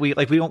any evidence. We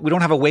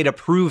don't have a way to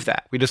prove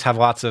that. We just have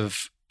lots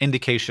of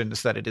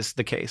indications that it is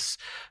the case.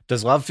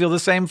 Does love feel the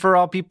same for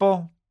all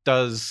people?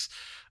 Does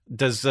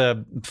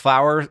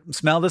flour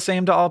smell the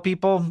same to all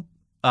people?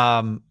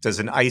 Does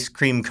an ice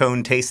cream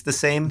cone taste the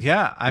same?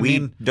 Yeah,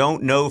 we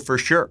don't know for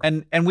sure.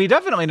 And we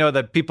definitely know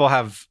that people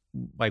have,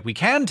 like, we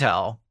can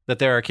tell that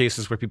there are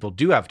cases where people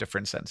do have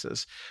different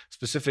senses.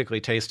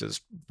 Specifically, taste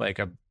is like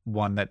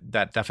one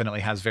that definitely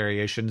has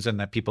variations, and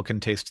that people can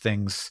taste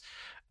things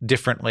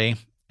differently.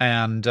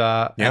 And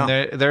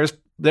there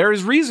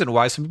is reason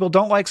why some people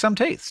don't like some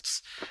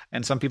tastes,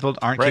 and some people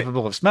aren't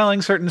capable of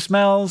smelling certain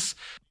smells.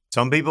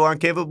 Some people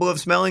aren't capable of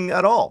smelling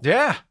at all.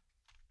 Yeah.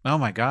 Oh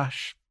my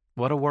gosh,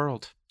 what a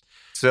world.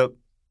 So,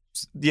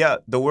 yeah,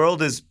 the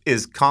world is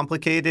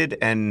complicated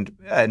and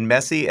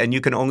messy, and you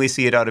can only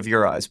see it out of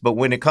your eyes. But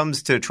when it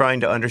comes to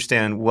trying to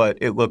understand what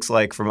it looks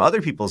like from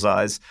other people's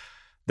eyes,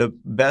 the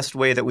best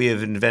way that we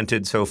have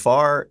invented so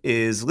far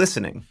is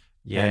listening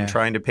and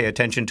trying to pay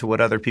attention to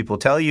what other people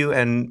tell you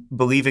and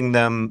believing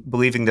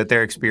that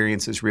their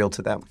experience is real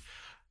to them.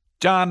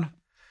 John.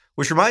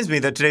 Which reminds me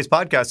that today's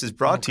podcast is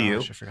brought to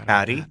you,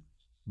 Addie,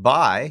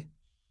 by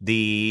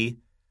the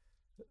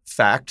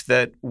fact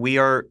that we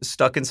are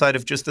stuck inside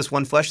of just this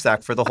one flesh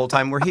sack for the whole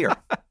time we're here.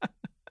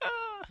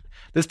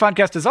 This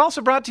podcast is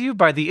also brought to you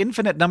by the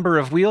infinite number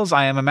of wheels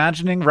I am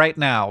imagining right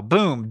now.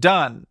 Boom,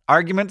 done.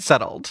 Argument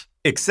settled.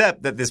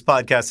 Except that this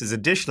podcast is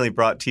additionally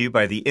brought to you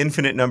by the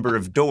infinite number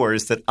of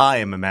doors that I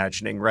am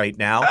imagining right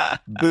now.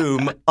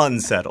 Boom,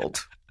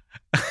 unsettled.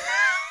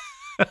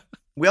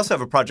 We also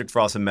have a Project for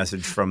Awesome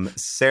message from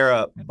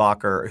Sarah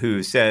Bacher,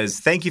 who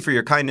says, "Thank you for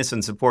your kindness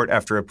and support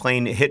after a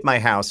plane hit my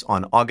house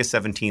on August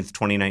 17th,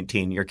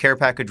 2019. Your care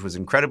package was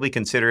incredibly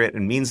considerate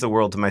and means the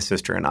world to my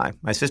sister and I.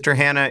 My sister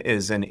Hannah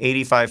is an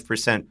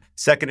 85%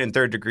 second and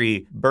third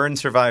degree burn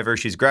survivor.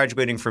 She's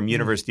graduating from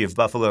University of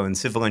Buffalo in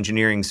civil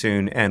engineering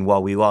soon. And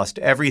while we lost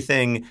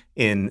everything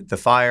in the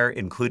fire,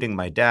 including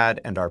my dad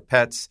and our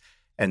pets,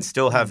 and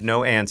still have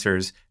no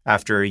answers,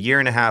 after a year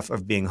and a half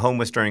of being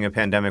homeless during a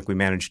pandemic, we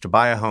managed to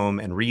buy a home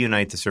and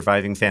reunite the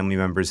surviving family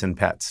members and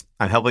pets.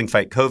 I'm helping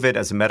fight COVID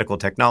as a medical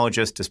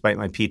technologist despite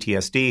my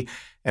PTSD,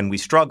 and we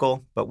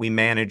struggle, but we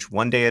manage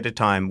one day at a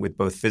time with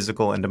both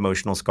physical and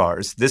emotional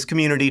scars. This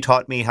community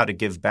taught me how to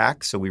give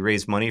back, so we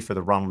raised money for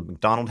the Ronald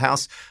McDonald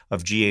House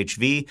of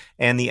GHV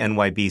and the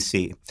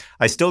NYBC.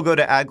 I still go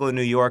to Agloe,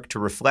 New York to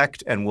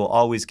reflect and will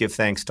always give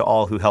thanks to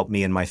all who helped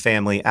me and my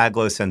family.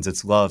 Agloe sends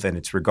its love and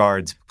its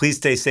regards. Please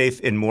stay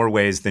safe in more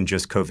ways than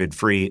just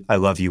COVID-free. I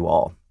love you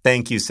all."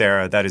 Thank you,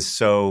 Sarah. That is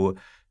so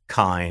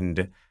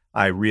kind.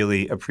 I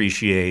really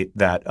appreciate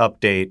that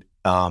update.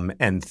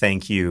 And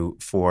thank you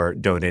for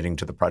donating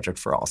to the Project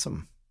for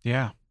Awesome.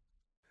 Yeah.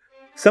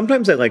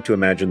 Sometimes I like to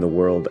imagine the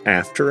world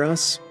after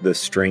us, the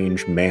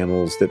strange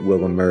mammals that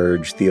will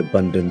emerge, the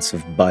abundance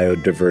of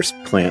biodiverse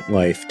plant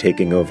life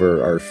taking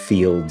over our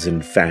fields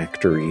and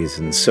factories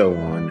and so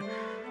on.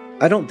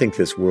 I don't think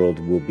this world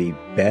will be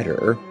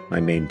better. I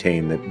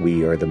maintain that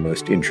we are the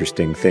most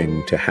interesting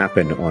thing to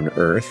happen on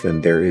Earth,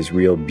 and there is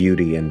real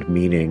beauty and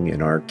meaning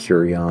in our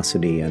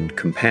curiosity and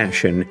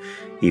compassion,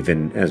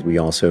 even as we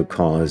also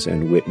cause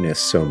and witness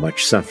so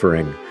much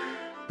suffering.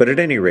 But at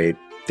any rate,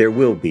 there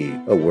will be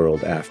a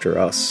world after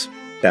us,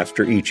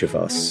 after each of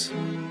us.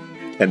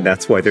 And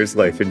that's why there's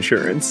life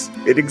insurance.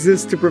 It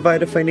exists to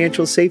provide a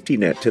financial safety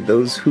net to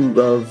those who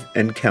love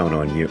and count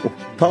on you.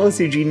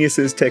 Policy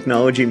Genius's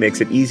technology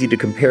makes it easy to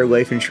compare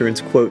life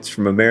insurance quotes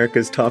from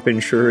America's top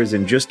insurers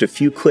in just a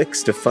few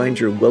clicks to find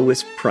your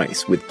lowest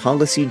price. With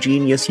Policy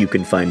Genius, you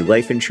can find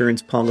life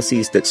insurance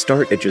policies that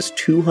start at just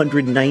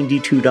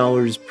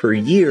 $292 per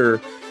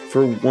year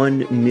for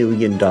 $1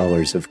 million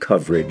of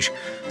coverage.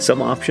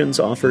 Some options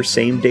offer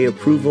same-day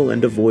approval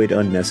and avoid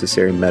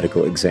unnecessary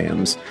medical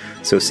exams.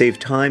 So save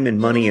time and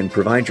money and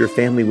provide your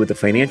family with a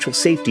financial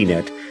safety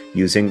net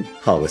using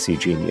Policy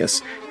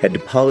Genius. Head to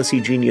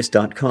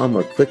policygenius.com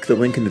or click the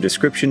link in the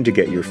description to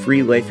get your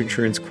free life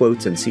insurance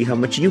quotes and see how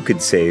much you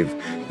could save.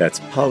 That's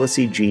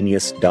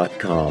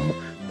policygenius.com.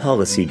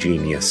 Policy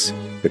Genius,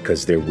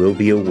 because there will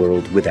be a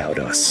world without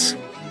us.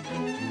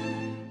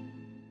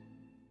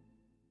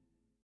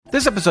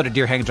 This episode of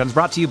Dear Hank John is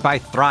brought to you by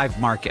Thrive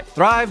Market.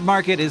 Thrive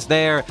Market is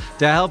there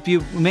to help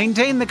you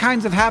maintain the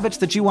kinds of habits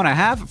that you want to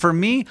have. For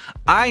me,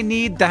 I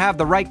need to have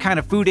the right kind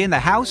of food in the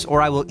house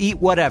or I will eat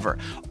whatever.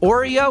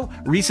 Oreo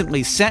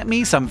recently sent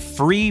me some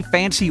free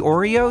fancy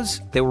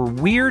Oreos. They were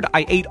weird.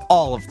 I ate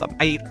all of them.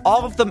 I ate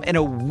all of them in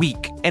a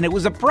week, and it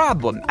was a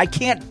problem. I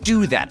can't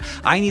do that.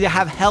 I need to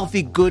have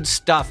healthy, good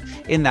stuff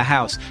in the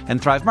house,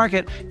 and Thrive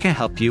Market can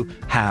help you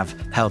have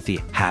healthy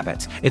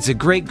habits. It's a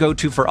great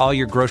go-to for all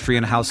your grocery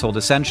and household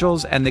essentials,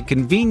 and the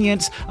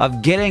convenience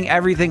of getting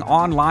everything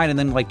online and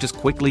then just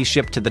quickly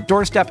shipped to the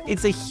doorstep.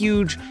 It's a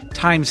huge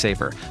time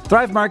saver.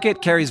 Thrive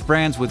Market carries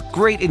brands with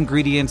great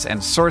ingredients and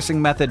sourcing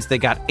methods. They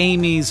got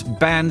Amy's,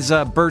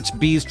 Banza, Burt's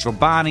Bees,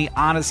 Chobani,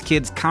 Honest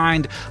Kids,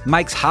 Kind,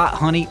 Mike's Hot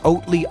Honey,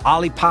 Oatly,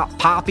 Olipop,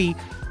 Poppy,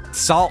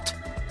 Salt.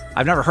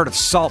 I've never heard of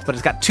Salt, but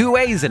it's got 2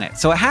 A's in it,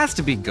 so it has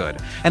to be good.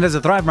 And as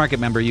a Thrive Market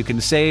member, you can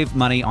save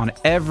money on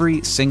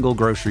every single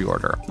grocery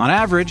order. On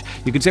average,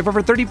 you can save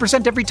over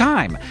 30% every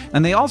time.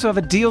 And they also have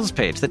a deals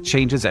page that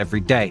changes every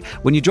day.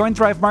 When you join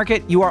Thrive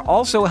Market, you are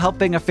also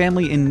helping a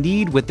family in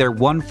need with their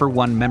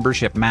 1-for-1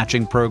 membership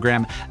matching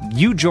program.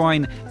 You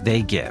join,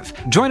 they give.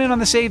 Join in on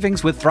the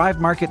savings with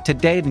Thrive Market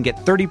today and get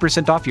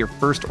 30% off your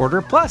first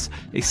order, plus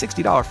a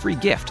 $60 free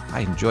gift. I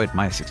enjoyed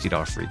my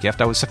 $60 free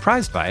gift. I was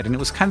surprised by it, and it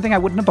was the kind of thing I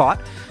wouldn't have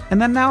bought. And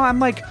then now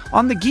I'm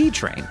on the ghee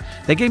train.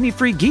 They gave me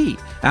free ghee.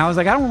 And I was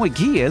like, I don't know what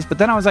ghee is. But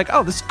then I was like,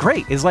 oh, this is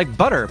great. It's like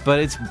butter, but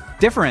it's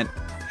different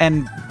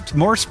and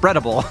more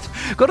spreadable.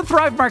 Go to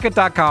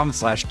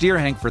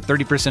thrivemarket.com/DearHank for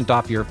 30%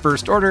 off your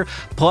first order,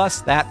 plus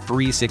that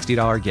free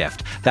 $60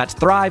 gift. That's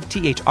Thrive,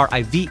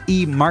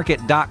 THRIVE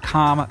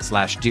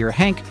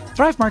market.com/DearHank,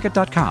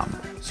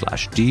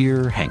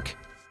 thrivemarket.com/DearHank.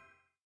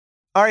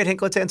 All right,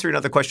 Hank, let's answer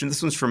another question.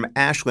 This one's from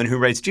Ashlyn, who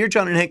writes, Dear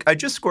John and Hank, I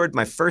just scored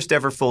my first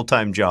ever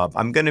full-time job.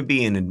 I'm going to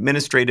be an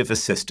administrative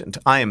assistant.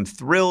 I am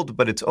thrilled,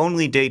 but it's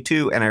only day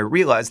 2, and I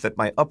realize that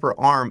my upper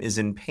arm is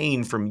in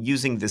pain from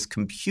using this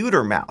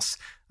computer mouse.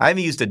 I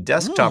haven't used a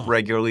desktop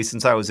regularly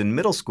since I was in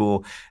middle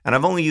school, and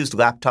I've only used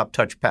laptop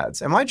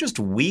touchpads. Am I just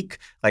weak?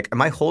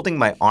 Am I holding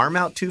my arm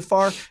out too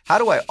far? How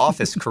do I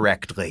office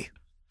correctly?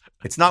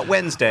 It's not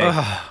Wednesday.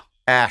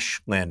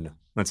 Ashlyn.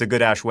 That's a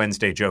good Ash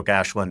Wednesday joke,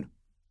 Ashlyn.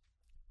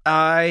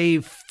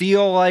 I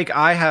feel like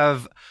I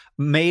have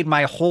made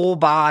my whole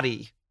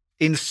body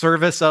in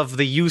service of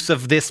the use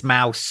of this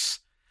mouse.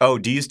 Oh,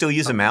 do you still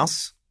use a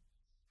mouse?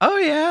 Oh,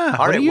 yeah.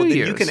 All right, well, then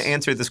use? you can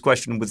answer this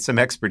question with some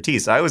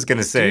expertise. I was going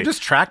to say... Do you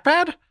just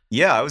trackpad?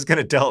 Yeah, I was going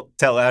to tell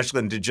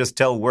Ashlyn to just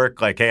tell work,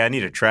 hey, I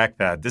need a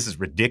trackpad. This is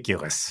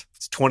ridiculous.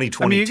 It's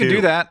 2022. I mean, you can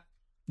do that.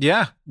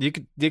 Yeah, you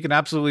can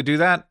absolutely do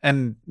that.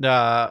 And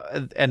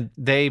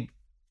they,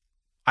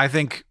 I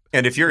think...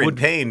 And if you're in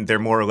pain, they're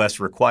more or less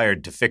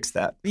required to fix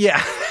that.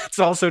 Yeah, it's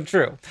also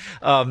true.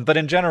 But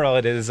in general,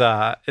 it is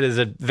a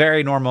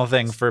very normal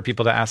thing for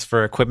people to ask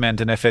for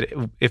equipment. And if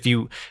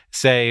you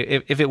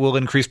say if it will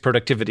increase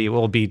productivity, it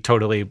will be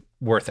totally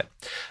worth it,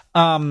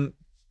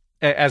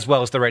 as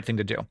well as the right thing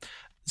to do.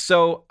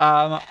 So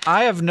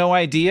I have no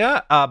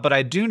idea, but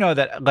I do know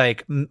that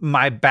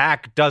my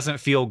back doesn't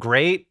feel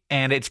great,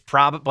 and it's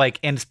probably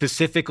and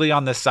specifically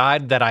on the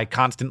side that I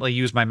constantly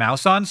use my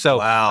mouse on. So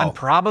wow. I'm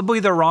probably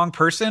the wrong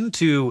person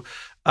to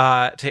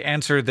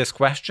answer this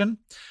question.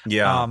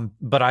 Yeah.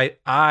 But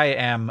I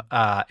am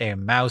a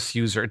mouse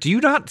user. Do you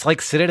not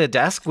sit at a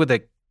desk with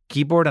a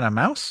keyboard and a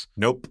mouse?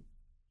 Nope.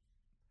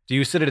 Do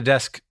you sit at a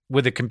desk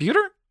with a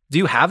computer? Do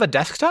you have a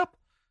desktop?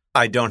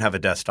 I don't have a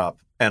desktop,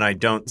 and I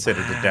don't sit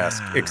at a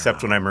desk,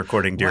 except when I'm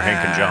recording Dear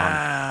Hank and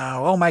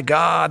John. Oh, my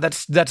God.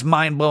 That's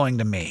mind-blowing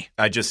to me.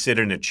 I just sit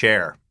in a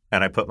chair,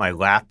 and I put my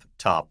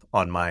laptop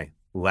on my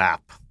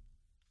lap.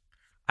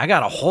 I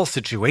got a whole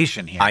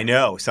situation here. I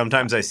know.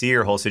 Sometimes I see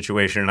your whole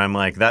situation, and I'm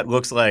like, that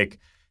looks like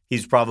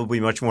he's probably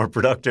much more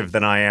productive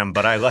than I am,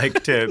 but I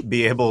like to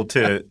be able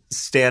to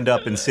stand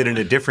up and sit in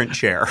a different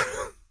chair.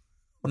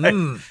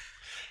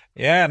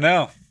 Yeah,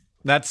 no.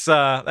 That's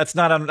not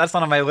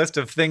on my list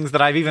of things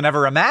that I've even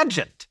ever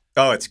imagined.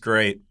 Oh, it's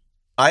great.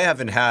 I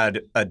haven't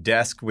had a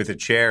desk with a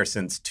chair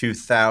since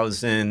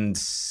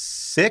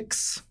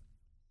 2006.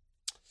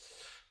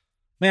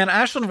 Man,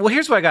 Ashlyn, well,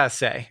 here's what I gotta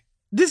say.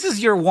 This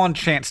is your one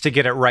chance to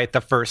get it right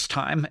the first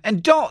time.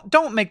 And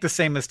don't make the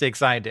same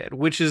mistakes I did,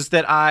 which is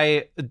that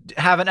I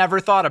haven't ever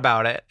thought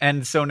about it.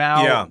 And so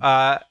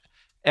now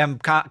am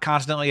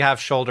constantly have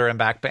shoulder and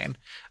back pain.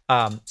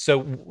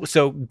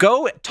 So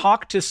go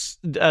talk to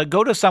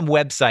go to some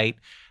website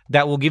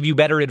that will give you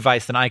better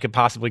advice than I could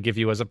possibly give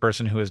you as a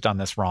person who has done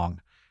this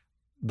wrong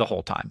the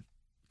whole time.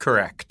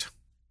 Correct.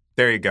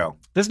 There you go.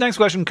 This next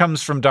question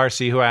comes from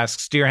Darcy, who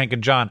asks, Dear Hank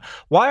and John,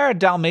 why are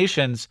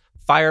Dalmatians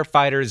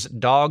firefighters'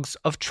 dogs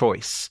of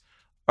choice?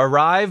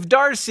 Arrive,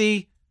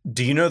 Darcy.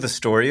 Do you know the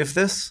story of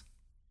this?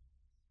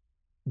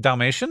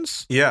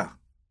 Dalmatians? Yeah.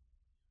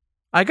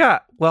 I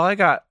got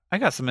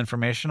some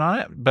information on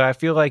it, but I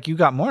feel like you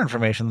got more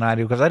information than I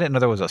do because I didn't know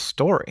there was a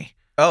story.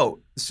 Oh,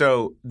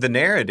 so the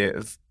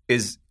narrative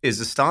is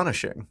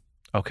astonishing.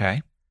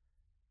 Okay.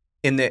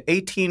 In the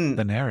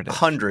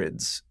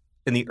 1800s,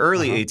 in the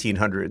early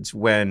 1800s,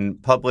 when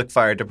public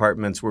fire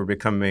departments were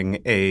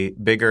becoming a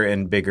bigger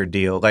and bigger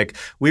deal. Like,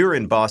 we were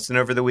in Boston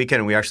over the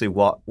weekend, and we actually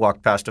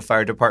walked past a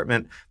fire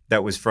department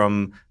that was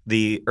from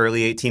the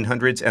early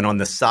 1800s. And on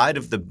the side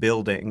of the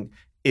building,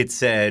 it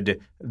said,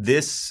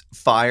 this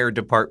fire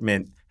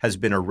department has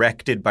been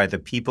erected by the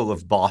people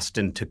of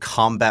Boston to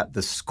combat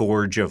the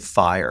scourge of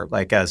fire,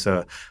 like as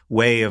a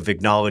way of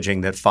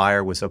acknowledging that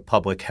fire was a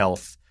public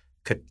health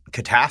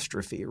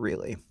catastrophe,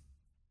 really.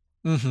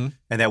 Mm-hmm.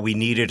 And that we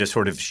needed a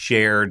sort of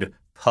shared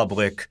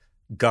public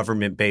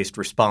government-based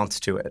response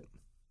to it.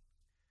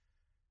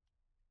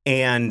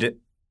 And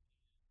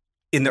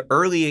in the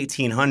early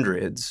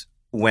 1800s,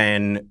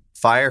 when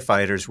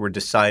firefighters were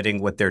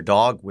deciding what their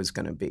dog was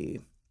going to be,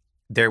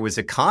 there was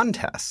a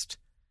contest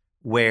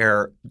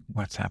where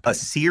a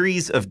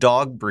series of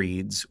dog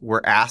breeds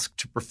were asked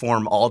to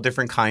perform all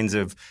different kinds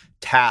of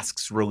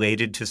tasks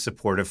related to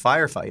supportive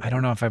firefighting. I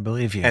don't know if I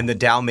believe you. And the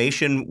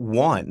Dalmatian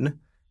won,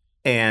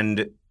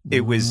 and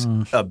it was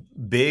a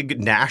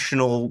big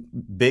national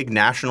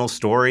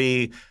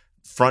story,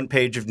 front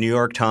page of New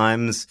York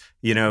Times.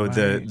 You know,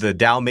 the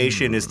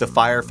Dalmatian is the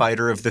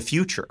firefighter of the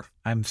future.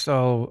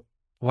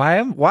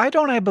 Why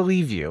don't I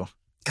believe you?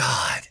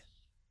 God.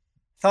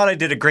 Thought I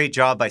did a great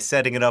job by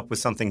setting it up with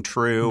something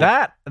true.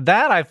 That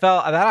I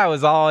felt that I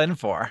was all in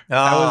for.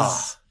 I'm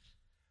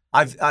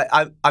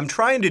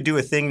trying to do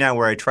a thing now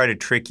where I try to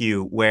trick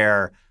you,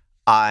 where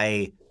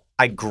I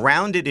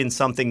ground it in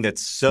something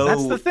that's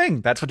the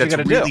thing. That's what you got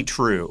to do. That's really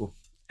true.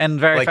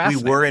 And very like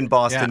fascinating. We were in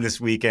Boston this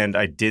weekend.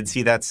 I did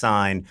see that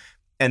sign.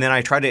 And then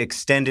I try to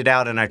extend it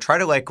out, and I try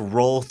to like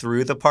roll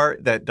through the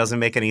part that doesn't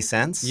make any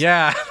sense.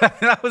 Yeah,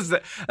 that was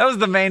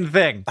the main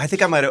thing. I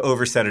think I might have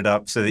overset it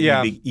up so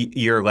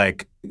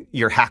that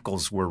your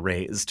hackles were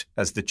raised,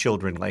 as the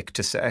children like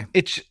to say.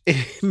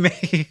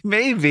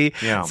 Maybe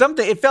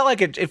something. It felt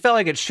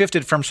like it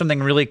shifted from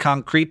something really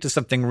concrete to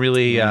something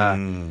really.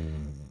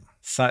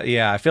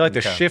 I feel like the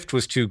shift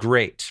was too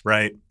great.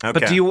 Right. Okay.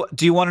 But do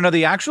you want to know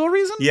the actual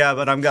reason? Yeah,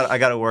 but I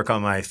got to work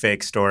on my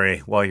fake story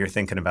while you're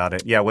thinking about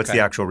it. Yeah, what's the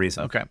actual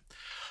reason? Okay.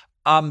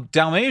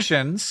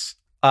 Dalmatians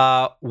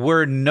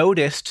were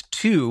noticed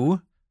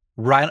to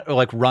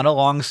run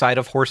alongside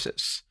of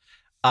horses.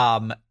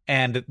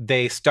 And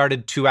they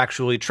started to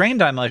actually train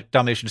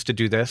Dalmatians to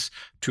do this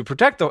to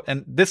protect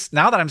and this.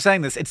 Now that I'm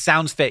saying this, it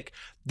sounds fake.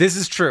 This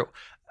is true.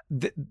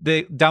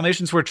 The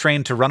Dalmatians were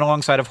trained to run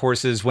alongside of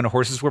horses when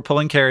horses were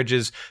pulling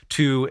carriages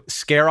to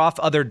scare off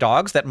other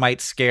dogs that might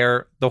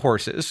scare the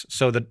horses.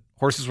 So the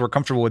horses were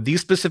comfortable with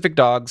these specific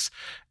dogs,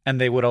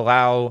 and they would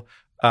allow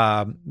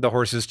the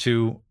horses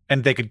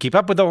and they could keep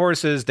up with the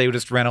horses. They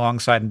just ran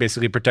alongside and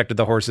basically protected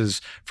the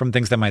horses from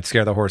things that might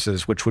scare the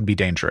horses, which would be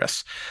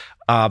dangerous.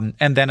 And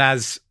then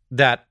as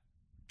that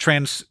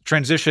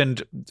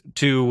transitioned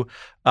to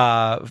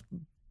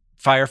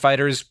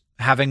firefighters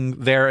having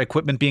their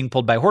equipment being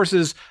pulled by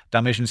horses,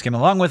 Dalmatians came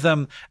along with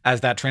them.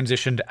 As that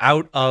transitioned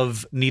out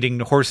of needing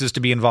horses to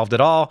be involved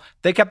at all,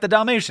 they kept the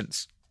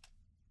Dalmatians.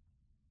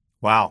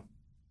 Wow.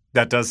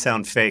 That does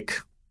sound fake.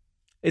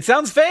 It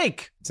sounds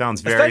fake. It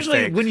sounds very fake.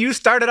 Especially when you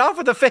started off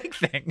with a fake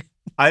thing.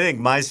 I think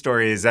my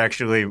story is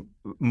actually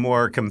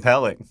more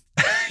compelling.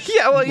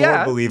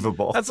 More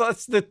believable.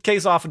 That's the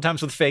case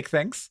oftentimes with fake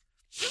things.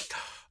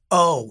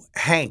 Oh,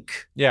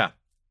 Hank. Yeah.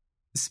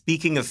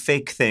 Speaking of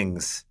fake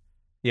things.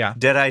 Yeah.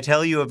 Did I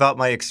tell you about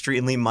my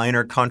extremely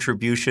minor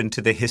contribution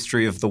to the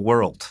history of the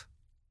world?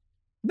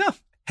 No.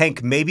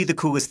 Hank, maybe the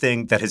coolest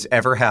thing that has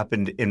ever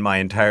happened in my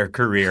entire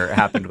career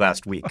happened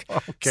last week.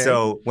 Okay.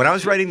 So when I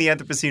was writing the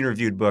Anthropocene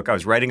Reviewed book, I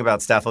was writing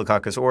about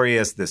Staphylococcus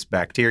aureus, this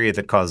bacteria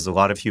that causes a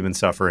lot of human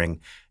suffering.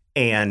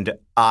 And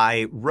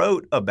I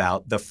wrote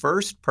about the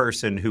first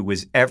person who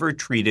was ever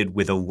treated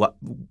with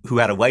who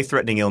had a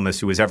life-threatening illness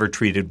who was ever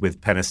treated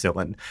with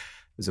penicillin. It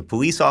was a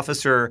police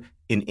officer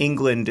in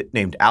England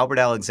named Albert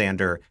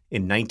Alexander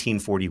in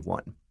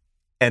 1941.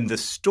 And the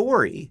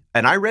story,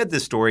 and I read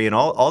this story in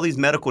all these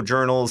medical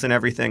journals and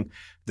everything,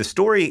 the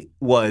story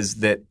was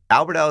that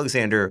Albert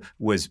Alexander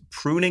was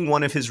pruning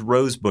one of his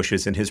rose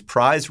bushes in his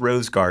prize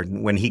rose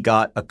garden when he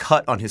got a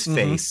cut on his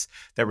face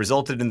that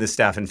resulted in this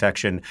staph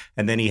infection,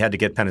 and then he had to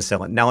get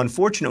penicillin. Now,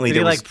 unfortunately,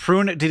 Did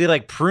he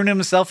prune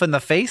himself in the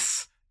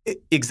face?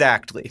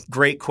 Exactly.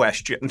 Great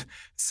question.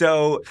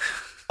 So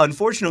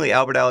unfortunately,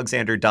 Albert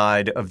Alexander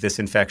died of this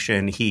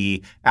infection.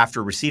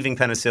 After receiving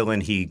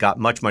penicillin, he got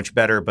much, much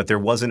better, but there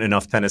wasn't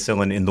enough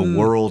penicillin in the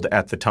world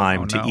at the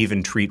time to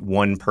even treat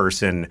one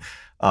person.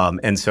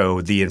 And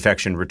so the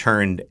infection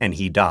returned and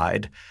he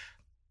died.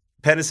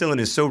 Penicillin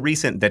is so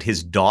recent that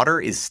his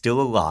daughter is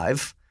still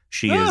alive.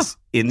 She is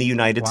in the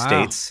United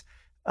States.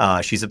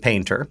 She's a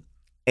painter.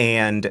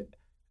 And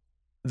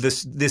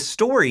this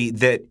story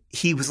that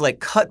he was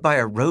like cut by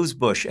a rose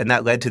bush and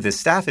that led to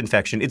this staph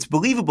infection, it's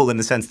believable in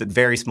the sense that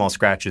very small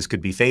scratches could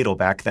be fatal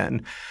back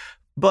then.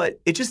 But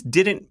it just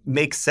didn't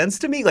make sense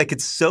to me. Like,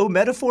 it's so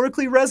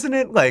metaphorically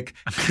resonant, like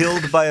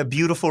killed by a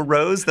beautiful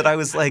rose, that I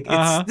was like,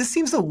 this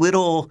seems a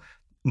little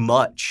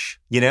much,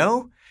 you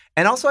know?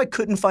 And also I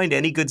couldn't find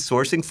any good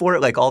sourcing for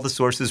it. Like, all the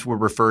sources were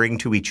referring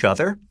to each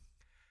other.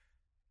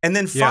 And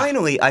then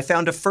finally I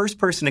found a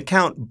first-person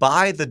account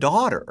by the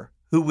daughter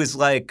who was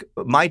like,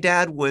 my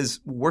dad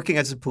was working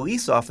as a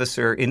police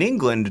officer in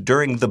England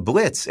during the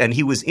Blitz, and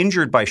he was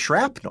injured by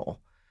shrapnel.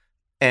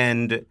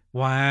 And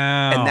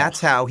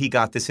that's how he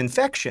got this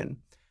infection.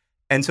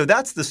 And so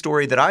that's the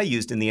story that I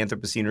used in the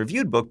Anthropocene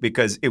Reviewed book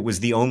because it was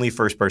the only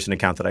first-person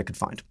account that I could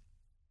find.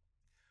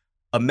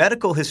 A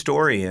medical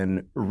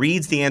historian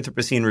reads the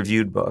Anthropocene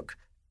Reviewed book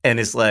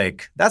and is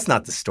like, that's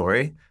not the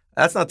story.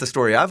 That's not the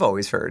story I've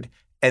always heard.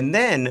 And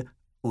then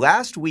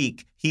last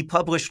week, he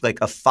published like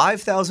a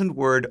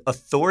 5,000-word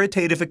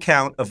authoritative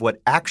account of what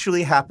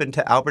actually happened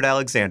to Albert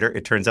Alexander.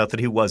 It turns out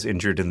that he was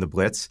injured in the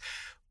Blitz.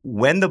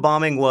 When the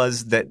bombing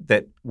was,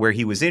 that where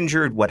he was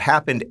injured, what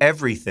happened,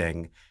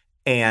 everything.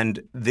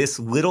 And this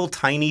little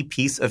tiny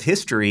piece of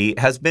history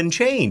has been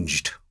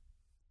changed.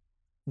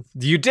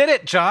 You did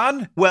it,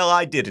 John. Well,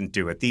 I didn't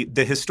do it.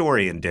 The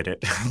historian did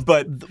it.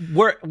 But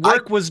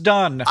work was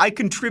done. I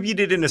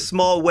contributed in a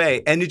small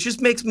way, and it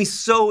just makes me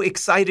so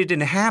excited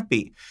and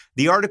happy.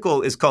 The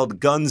article is called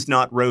Guns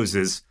Not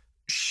Roses,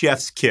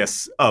 Chef's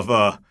Kiss of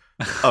a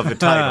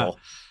title.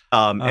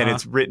 And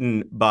it's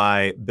written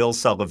by Bill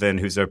Sullivan,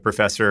 who's a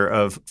professor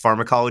of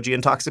pharmacology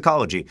and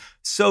toxicology.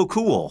 So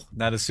cool.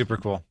 That is super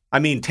cool. I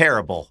mean,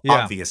 terrible,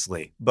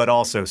 obviously, but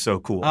also so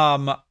cool.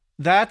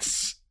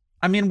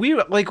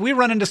 We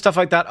run into stuff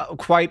like that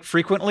quite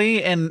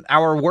frequently in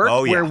our work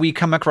where we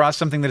come across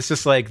something that's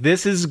just like,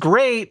 this is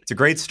great. It's a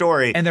great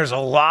story. And there's a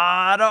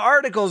lot of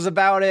articles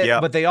about it,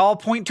 but they all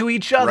point to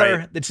each other.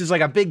 Right. It's just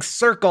like a big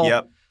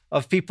circle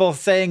of people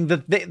saying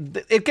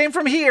that it came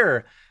from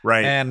here.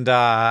 Right. And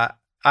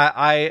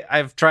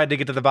I've tried to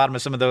get to the bottom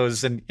of some of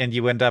those, and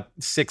you end up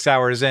 6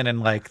 hours in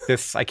and like,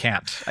 this, I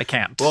can't.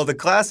 Well, the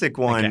classic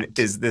one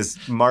is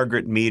this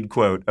Margaret Mead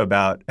quote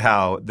about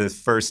how the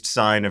truest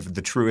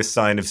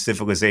sign of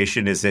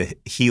civilization is a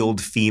healed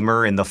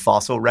femur in the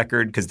fossil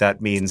record, because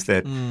that means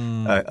that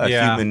a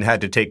human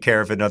had to take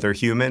care of another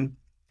human.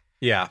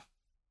 Yeah.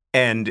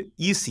 And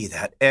you see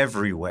that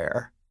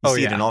everywhere. You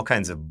see it in all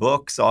kinds of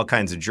books, all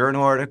kinds of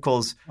journal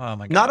articles. Oh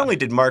my God. Not only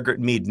did Margaret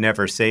Mead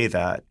never say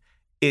that,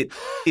 it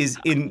is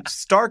in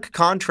stark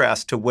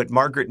contrast to what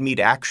Margaret Mead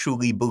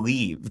actually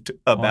believed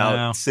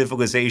about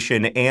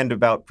civilization and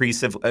about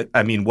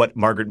what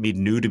Margaret Mead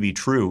knew to be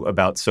true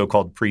about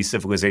so-called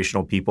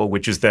pre-civilizational people,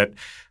 which is that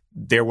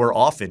there were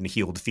often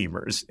healed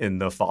femurs in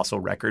the fossil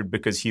record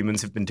because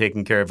humans have been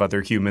taking care of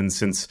other humans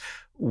since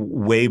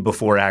way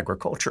before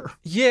agriculture.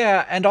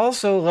 Yeah, and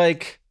also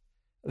like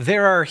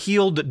there are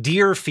healed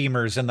deer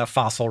femurs in the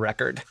fossil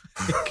record.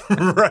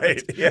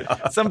 Right.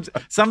 Yeah.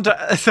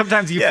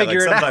 Sometimes you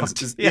figure it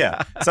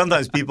out.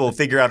 Sometimes people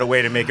figure out a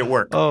way to make it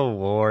work. Oh,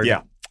 Lord.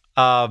 Yeah.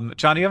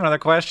 John, you have another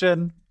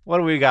question? What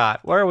do we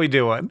got? What are we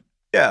doing?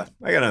 Yeah,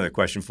 I got another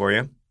question for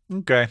you.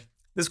 Okay.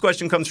 This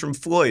question comes from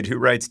Floyd, who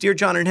writes, Dear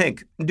John and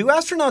Hank, do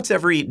astronauts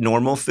ever eat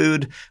normal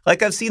food?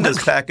 Like, I've seen those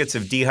packets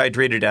of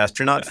dehydrated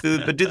astronaut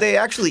food, but do they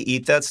actually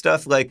eat that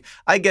stuff? Like,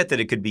 I get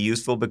that it could be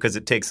useful because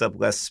it takes up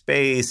less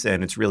space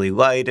and it's really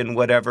light and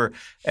whatever,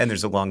 and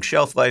there's a long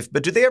shelf life.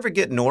 But do they ever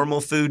get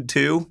normal food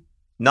too?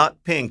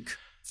 Not pink.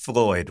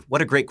 Floyd,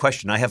 what a great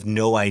question. I have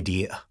no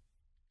idea.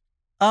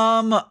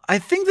 I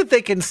think that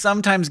they can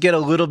sometimes get a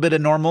little bit of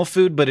normal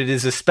food, but it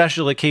is a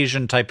special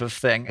occasion type of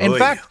thing. In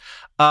fact,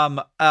 in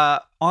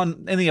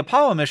the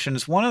Apollo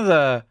missions, one of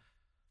the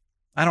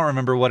I don't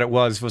remember what it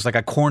was. It was like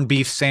a corned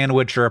beef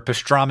sandwich or a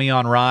pastrami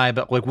on rye,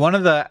 but like one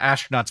of the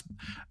astronauts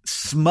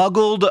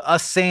smuggled a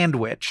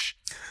sandwich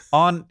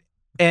on,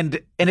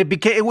 and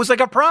it was like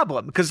a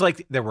problem because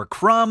like there were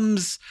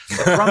crumbs.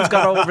 The crumbs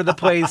got all over the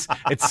place.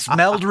 It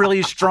smelled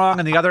really strong,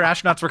 and the other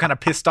astronauts were kind of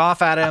pissed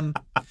off at him.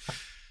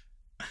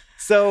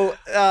 So,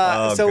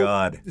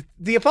 God.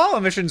 The Apollo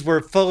missions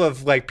were full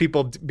of like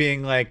people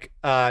being like,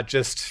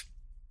 just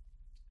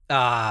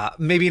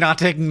maybe not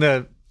taking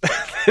the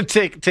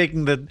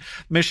taking the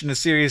mission as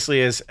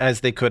seriously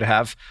as they could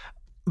have.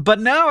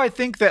 But now I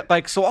think that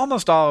like, so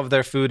almost all of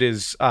their food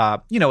is,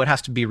 it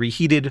has to be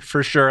reheated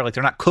for sure. Like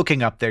they're not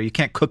cooking up there. You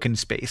can't cook in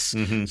space.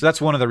 Mm-hmm. So that's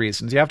one of the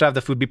reasons. You have to have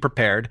the food be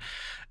prepared.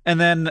 And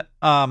then,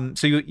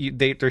 so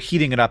they're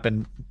heating it up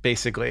in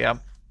basically,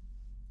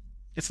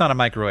 it's not a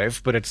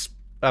microwave, but it's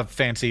a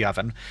fancy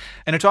oven.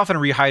 And it's often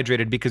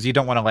rehydrated because you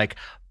don't want to like,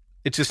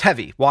 it's just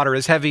heavy. Water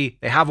is heavy.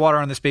 They have water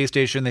on the space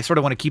station. They sort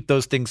of want to keep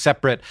those things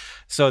separate.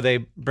 So they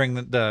bring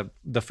the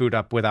food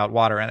up without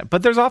water in it.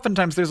 But there's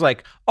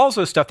like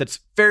also stuff that's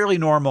fairly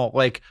normal.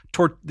 Like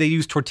they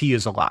use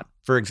tortillas a lot,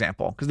 for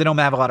example, because they don't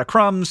have a lot of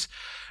crumbs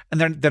and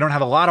they don't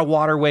have a lot of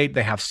water weight.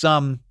 They have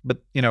some,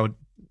 but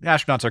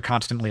astronauts are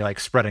constantly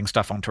like spreading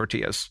stuff on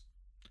tortillas.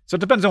 So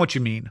it depends on what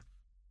you mean.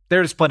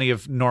 There's plenty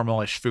of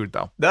normal-ish food,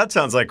 though. That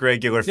sounds like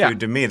regular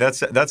food to me.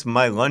 That's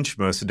my lunch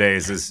most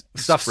days is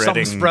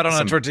something spread on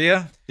a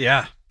tortilla?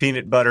 Yeah.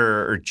 Peanut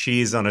butter or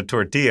cheese on a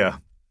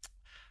tortilla.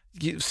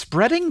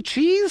 Spreading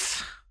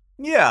cheese?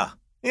 Yeah,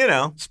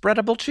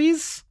 Spreadable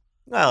cheese?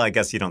 Well, I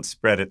guess you don't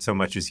spread it so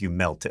much as you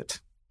melt it.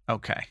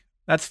 Okay.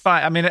 That's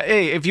fine. I mean,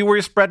 hey, if you were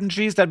spreading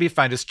cheese, that'd be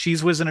fine. Just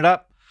cheese whizzing it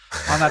up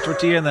on that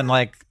tortilla and then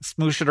like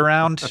smoosh it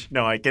around.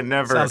 No, I can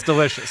never. Sounds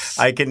delicious.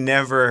 I can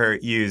never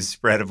use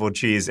spreadable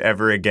cheese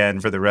ever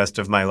again for the rest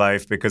of my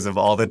life because of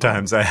all the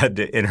times I had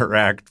to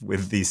interact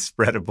with the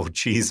spreadable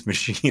cheese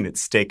machine at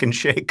Steak and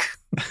Shake.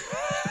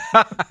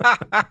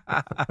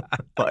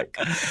 Like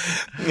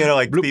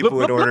people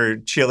would order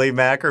chili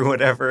mac or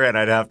whatever, and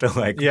I'd have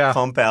to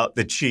pump out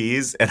the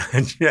cheese,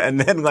 and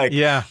then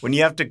when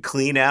you have to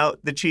clean out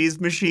the cheese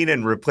machine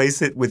and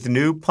replace it with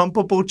new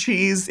pumpable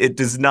cheese, it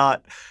does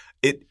not.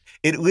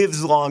 It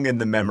lives long in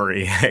the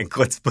memory, Hank.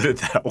 Let's put it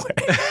that way.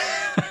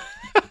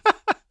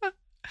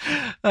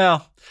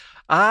 Well,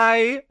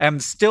 I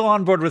am still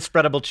on board with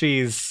spreadable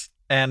cheese,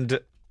 and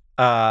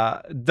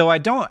though I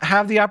don't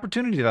have the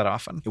opportunity that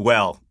often.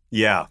 Well,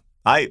 yeah.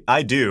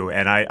 I do,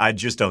 and I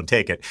just don't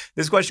take it.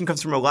 This question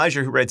comes from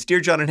Elijah, who writes, Dear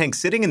John and Hank,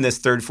 sitting in this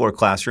third-floor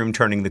classroom,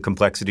 turning the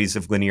complexities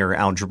of linear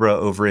algebra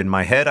over in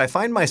my head, I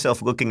find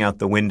myself looking out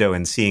the window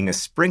and seeing a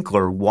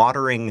sprinkler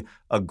watering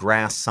a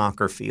grass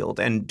soccer field.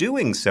 And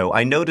doing so,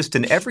 I noticed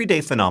an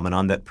everyday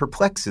phenomenon that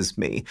perplexes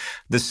me.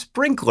 The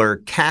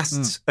sprinkler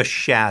casts a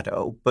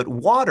shadow, but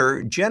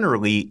water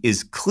generally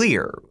is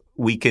clear.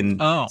 We can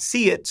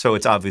see it, so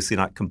it's obviously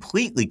not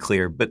completely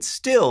clear. But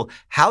still,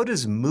 how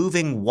does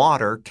moving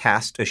water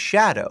cast a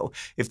shadow?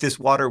 If this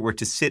water were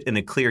to sit in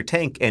a clear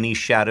tank, any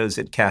shadows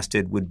it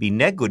casted would be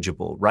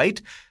negligible,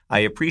 right? I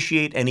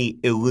appreciate any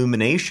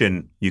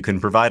illumination you can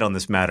provide on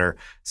this matter.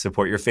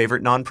 Support your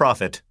favorite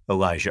nonprofit,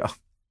 Elijah.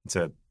 It's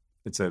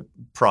a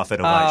Prophet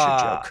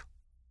Elijah joke.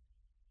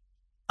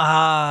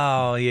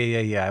 Oh,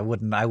 yeah. I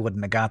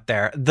wouldn't have got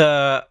there.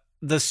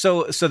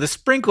 So the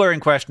sprinkler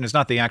in question is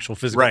not the actual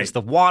physical; it's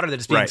the water that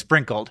is being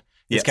sprinkled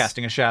is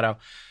casting a shadow.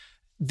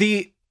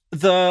 The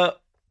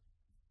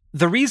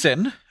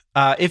reason,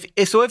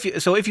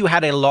 if you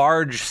had a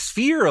large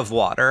sphere of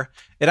water,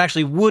 it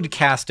actually would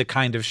cast a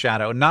kind of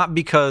shadow, not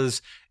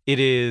because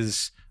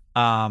it's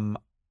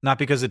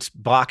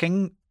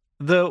blocking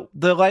the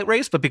light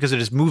rays, but because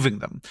it is moving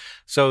them.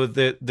 So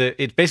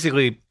it's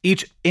basically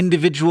each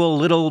individual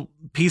little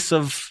piece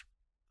of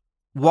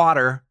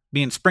water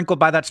being sprinkled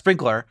by that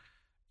sprinkler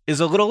is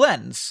a little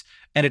lens,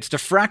 and it's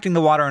diffracting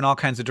the water in all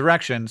kinds of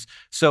directions.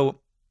 So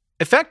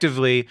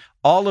effectively,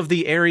 all of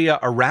the area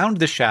around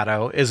the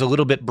shadow is a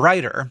little bit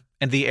brighter,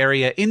 and the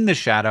area in the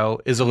shadow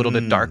is a little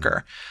bit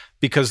darker,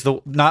 because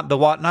a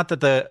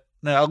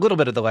little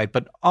bit of the light,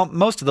 but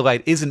most of the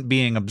light isn't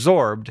being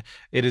absorbed.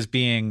 It is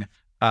being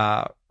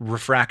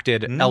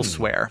refracted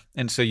elsewhere,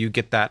 and so you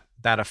get that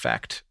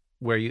effect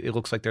where it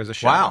looks like there's a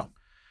shadow. Wow.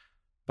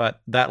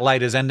 But that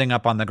light is ending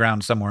up on the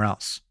ground somewhere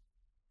else.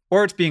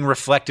 Or it's being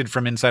reflected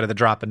from inside of the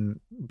drop and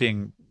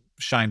being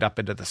shined up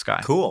into the sky.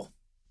 Cool.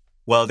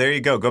 Well, there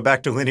you go. Go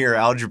back to linear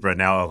algebra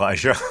now,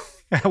 Elijah.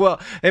 Well,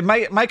 it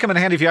might come in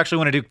handy if you actually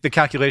want to do the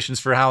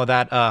calculations for how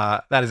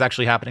that is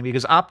actually happening,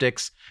 because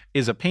optics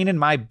is a pain in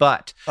my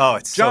butt. Oh,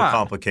 it's John, so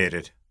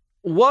complicated.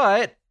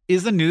 What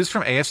is the news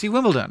from AFC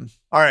Wimbledon?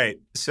 All right.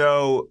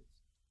 So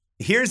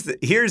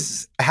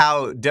here's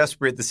how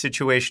desperate the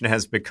situation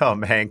has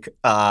become, Hank.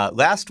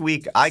 Last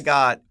week, I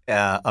got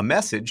a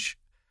message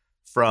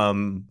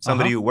from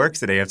somebody who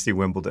works at AFC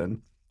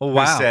Wimbledon who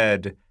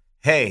said,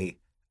 hey,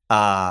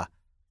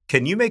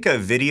 can you make a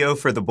video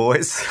for the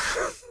boys?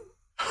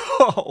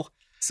 Oh.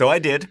 So I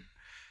did.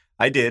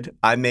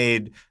 I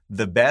made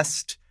the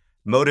best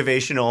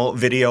motivational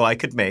video I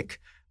could make.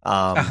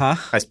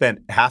 I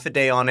spent half a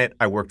day on it.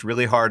 I worked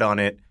really hard on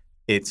it.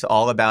 It's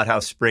all about how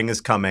spring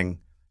is coming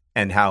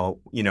and how,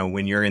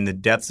 when you're in the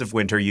depths of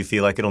winter, you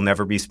feel like it'll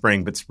never be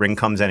spring, but spring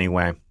comes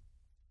anyway.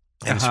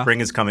 And spring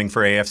is coming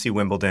for AFC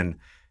Wimbledon.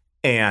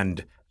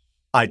 And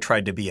I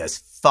tried to be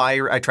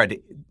I tried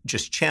to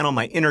just channel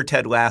my inner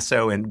Ted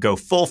Lasso and go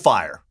full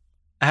fire.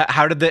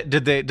 How did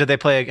they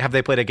play? Have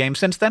they played a game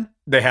since then?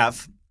 They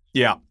have.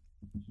 Yeah.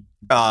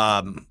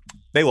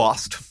 They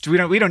lost. We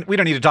don't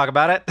need to talk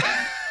about it.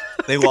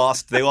 They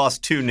lost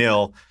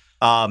 2-0.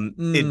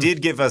 It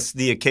did give us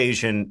the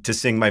occasion to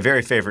sing my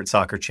very favorite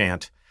soccer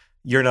chant.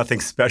 You're nothing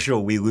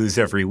special. We lose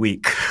every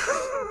week.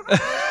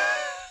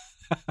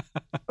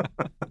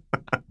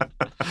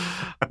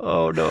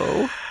 Oh,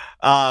 no.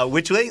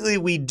 Which lately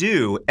we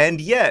do.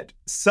 And yet,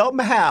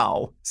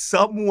 somehow,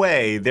 some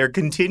way, there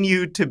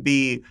continue to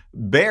be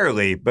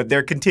but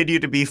there continue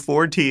to be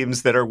 4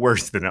 teams that are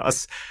worse than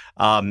us.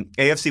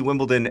 AFC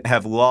Wimbledon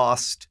have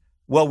lost.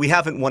 Well, we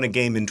haven't won a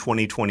game in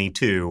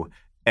 2022,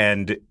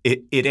 and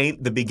it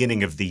ain't the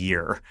beginning of the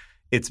year.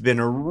 It's been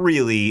a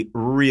really,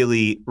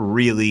 really,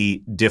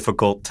 really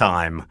difficult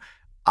time.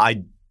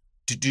 I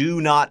do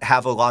not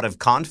have a lot of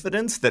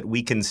confidence that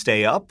we can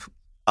stay up.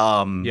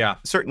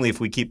 Certainly if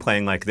we keep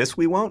playing like this,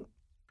 we won't.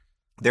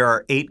 There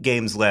are 8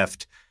 games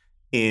left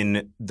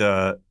in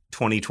the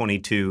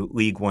 2022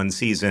 League One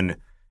season,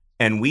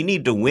 and we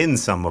need to win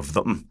some of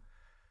them.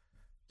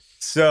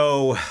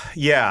 So,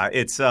 yeah,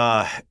 it's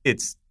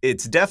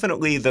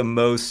definitely the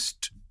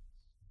most,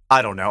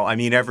 I don't know. I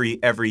mean,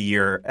 every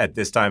year at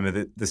this time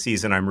of the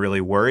season, I'm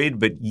really worried,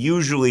 but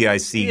usually I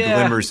see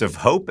glimmers of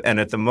hope, and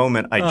at the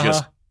moment, I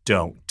just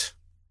don't.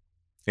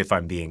 If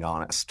I'm being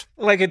honest.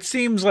 Like, it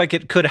seems like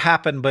it could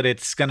happen, but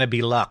it's going to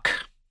be luck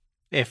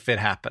if it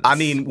happens. I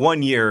mean,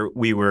 one year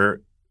we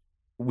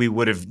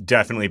would have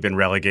definitely been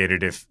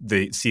relegated if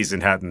the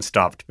season hadn't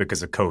stopped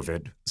because of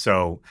COVID.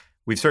 So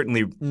we've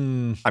certainly,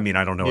 I mean,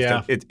 I don't know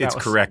if it's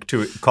correct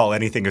to call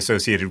anything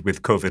associated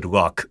with COVID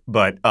luck,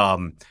 but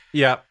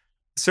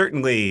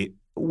certainly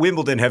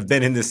Wimbledon have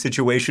been in this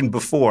situation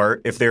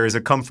before, if there is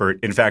a comfort.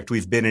 In fact,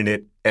 we've been in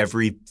it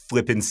every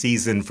flippin'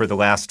 season for the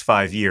last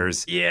 5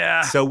 years.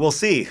 Yeah. So we'll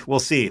see.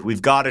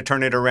 We've got to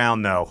turn it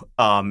around, though.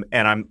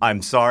 And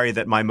I'm sorry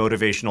that my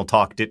motivational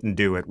talk didn't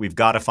do it. We've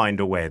got to find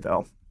a way,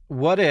 though.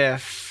 What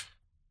if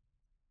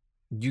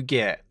you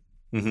get,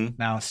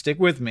 now stick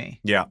with me.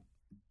 Yeah.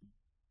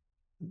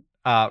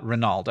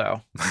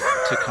 Ronaldo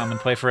to come and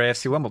play for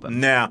AFC Wimbledon.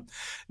 Nah,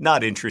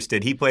 not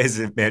interested. He plays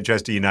at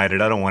Manchester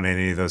United. I don't want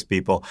any of those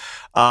people.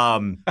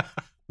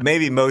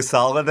 Maybe Mo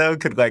Salah, though,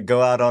 could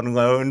go out on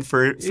loan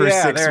for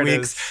 6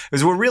 weeks.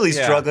 Because we're really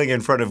struggling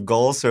in front of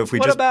goals. So if we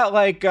what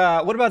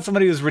about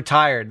somebody who's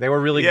retired? They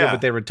were really good,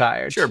 but they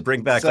retired. Sure,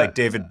 bring back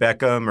David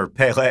Beckham or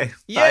Pele.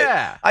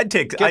 Yeah. I'd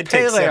take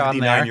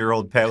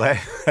 79-year-old Pele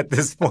at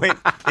this point.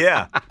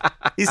 Yeah.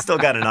 He's still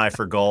got an eye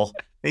for goal.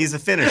 He's a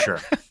finisher.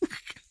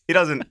 He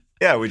doesn't.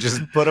 Yeah, we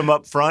just put him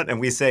up front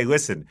and we say,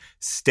 listen,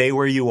 stay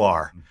where you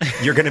are.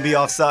 You're going to be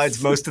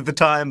offsides most of the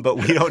time, but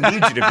we don't need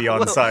you to be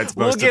onside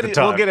most of the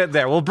time. We'll get it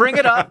there. We'll bring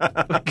it up,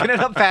 get it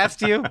up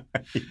past you,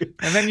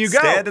 and then you go.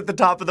 Stand at the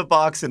top of the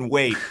box and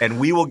wait, and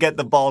we will get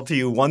the ball to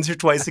you once or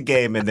twice a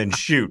game and then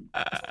shoot.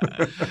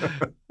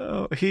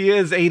 He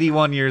is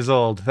 81 years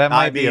old. That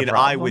might be a problem.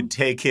 I would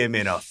take him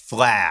in a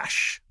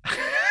flash.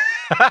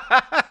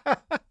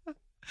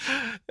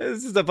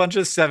 This is a bunch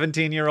of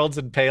 17-year-olds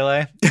in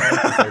Pele.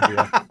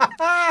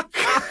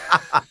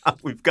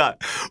 We've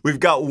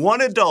got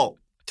one adult.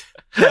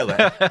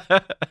 Pele.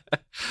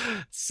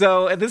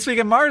 So this week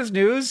in Mars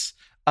news,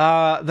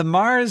 the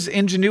Mars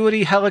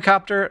Ingenuity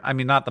helicopter. I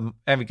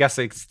guess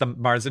it's the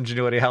Mars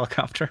Ingenuity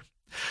helicopter.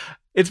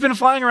 It's been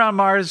flying around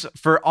Mars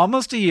for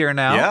almost a year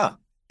now. Yeah.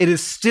 It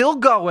is still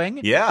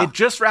going. Yeah. It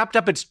just wrapped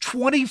up its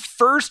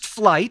 21st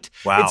flight.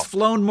 Wow. It's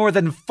flown more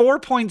than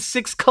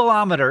 4.6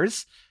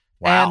 kilometers.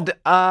 Wow.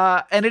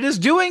 And it is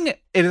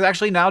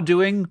actually now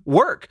doing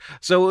work.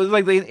 So in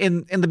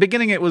the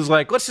beginning, it was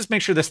like, let's just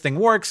make sure this thing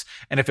works.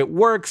 And if it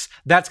works,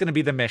 that's going to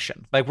be the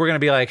mission. Like, we're going to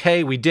be like,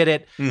 hey, we did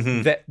it.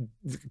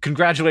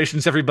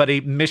 Congratulations,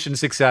 everybody. Mission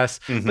success.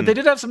 But they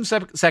did have some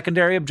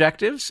secondary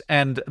objectives.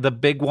 And the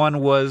big one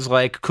was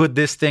like, could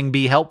this thing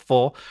be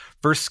helpful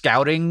for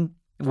scouting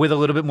with a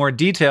little bit more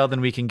detail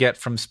than we can get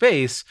from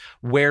space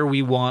where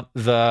we want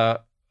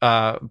the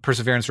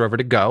Perseverance rover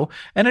to go,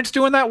 and it's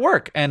doing that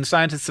work. And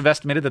scientists have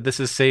estimated that this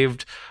has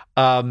saved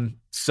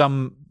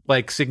some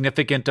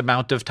significant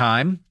amount of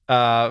time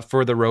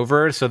for the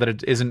rover, so that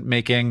it isn't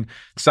making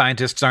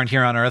scientists aren't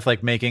here on Earth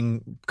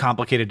making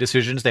complicated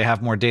decisions. They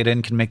have more data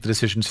and can make the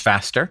decisions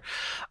faster.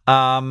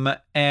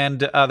 And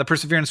the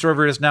Perseverance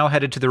rover is now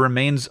headed to the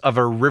remains of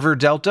a river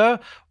delta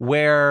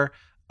where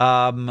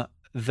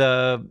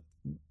the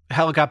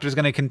helicopter is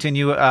going to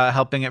continue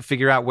helping it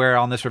figure out where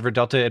on this river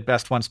delta it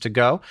best wants to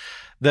go.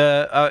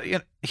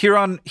 Here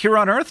on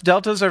Earth,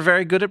 deltas are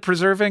very good at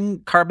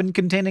preserving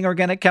carbon-containing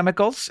organic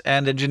chemicals,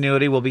 and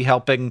Ingenuity will be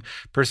helping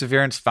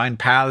Perseverance find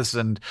paths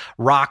and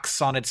rocks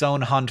on its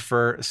own hunt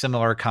for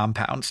similar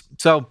compounds.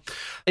 So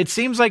it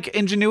seems like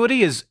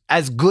Ingenuity is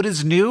as good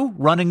as new,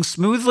 running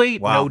smoothly,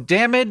 no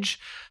damage,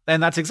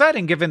 and that's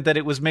exciting given that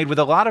it was made with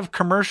a lot of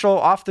commercial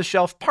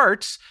off-the-shelf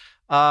parts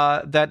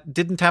that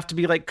didn't have to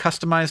be like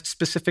customized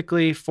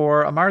specifically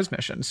for a Mars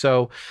mission.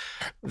 So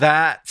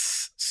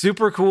that's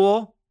super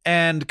cool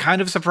and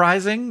kind of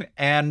surprising,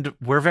 and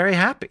we're very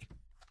happy.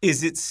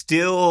 Is it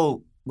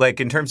still, like,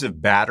 in terms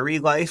of battery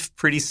life,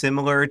 pretty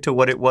similar to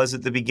what it was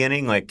at the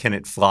beginning? Like, can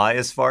it fly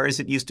as far as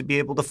it used to be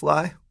able to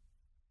fly?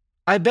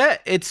 I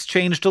bet it's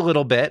changed a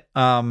little bit.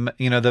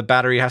 The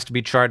battery has to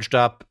be charged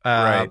up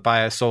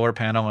by a solar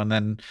panel and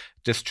then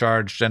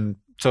discharged. And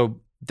so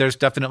there's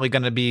definitely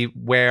going to be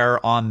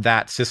wear on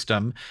that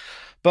system.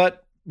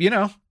 But,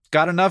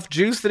 got enough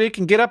juice that it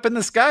can get up in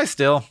the sky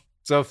still.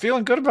 So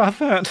feeling good about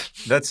that.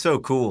 That's so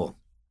cool.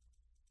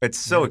 It's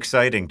so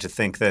exciting to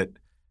think that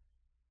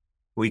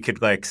we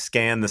could like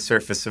scan the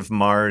surface of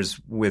Mars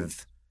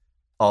with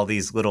all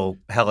these little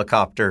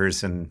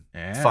helicopters and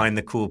find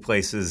the cool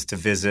places to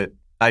visit.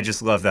 I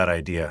just love that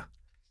idea.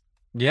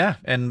 Yeah.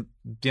 And,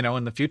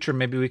 in the future,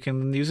 maybe we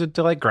can use it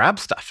to like grab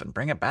stuff and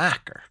bring it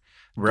back or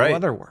do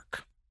other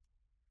work.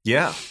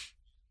 Yeah.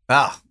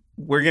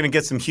 We're going to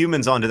get some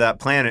humans onto that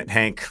planet,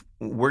 Hank.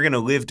 We're going to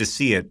live to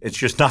see it. It's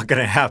just not going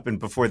to happen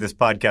before this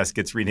podcast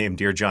gets renamed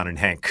Dear John and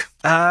Hank.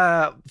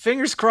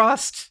 Fingers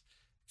crossed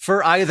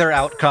for either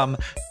outcome.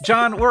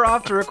 John, we're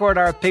off to record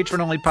our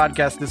patron-only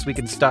podcast, This Week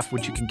in Stuff,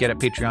 which you can get at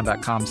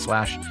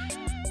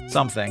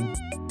patreon.com/something.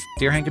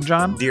 Dear Hank and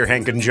John? Dear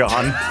Hank and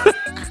John.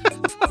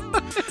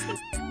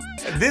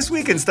 This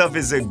Week in Stuff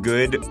is a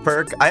good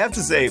perk. I have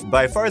to say,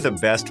 by far the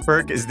best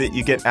perk is that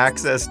you get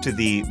access to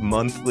the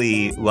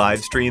monthly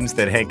live streams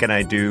that Hank and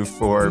I do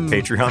for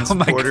Patreon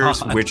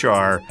supporters, which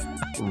are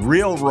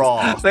real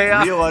raw,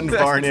 real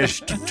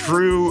unvarnished,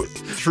 true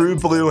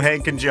blue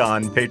Hank and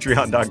John.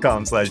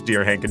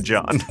 Patreon.com/Dear Hank and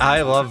John.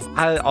 I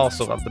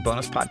also love the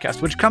bonus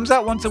podcast, which comes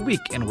out once a week,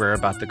 and we're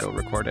about to go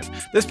record it.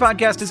 This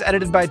podcast is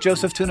edited by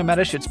Joseph Tuna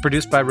Medish. It's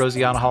produced by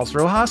Rosiana Halls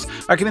Rojas.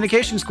 Our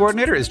communications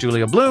coordinator is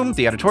Julia Bloom.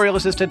 The editorial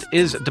assistant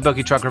is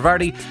Deboki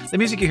Chakravarti. The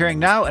music you're hearing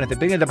now and at the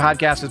beginning of the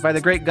podcast is by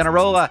the great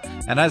Gunnarolla.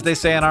 And as they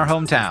say in our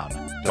hometown,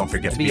 don't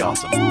forget to be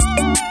awesome.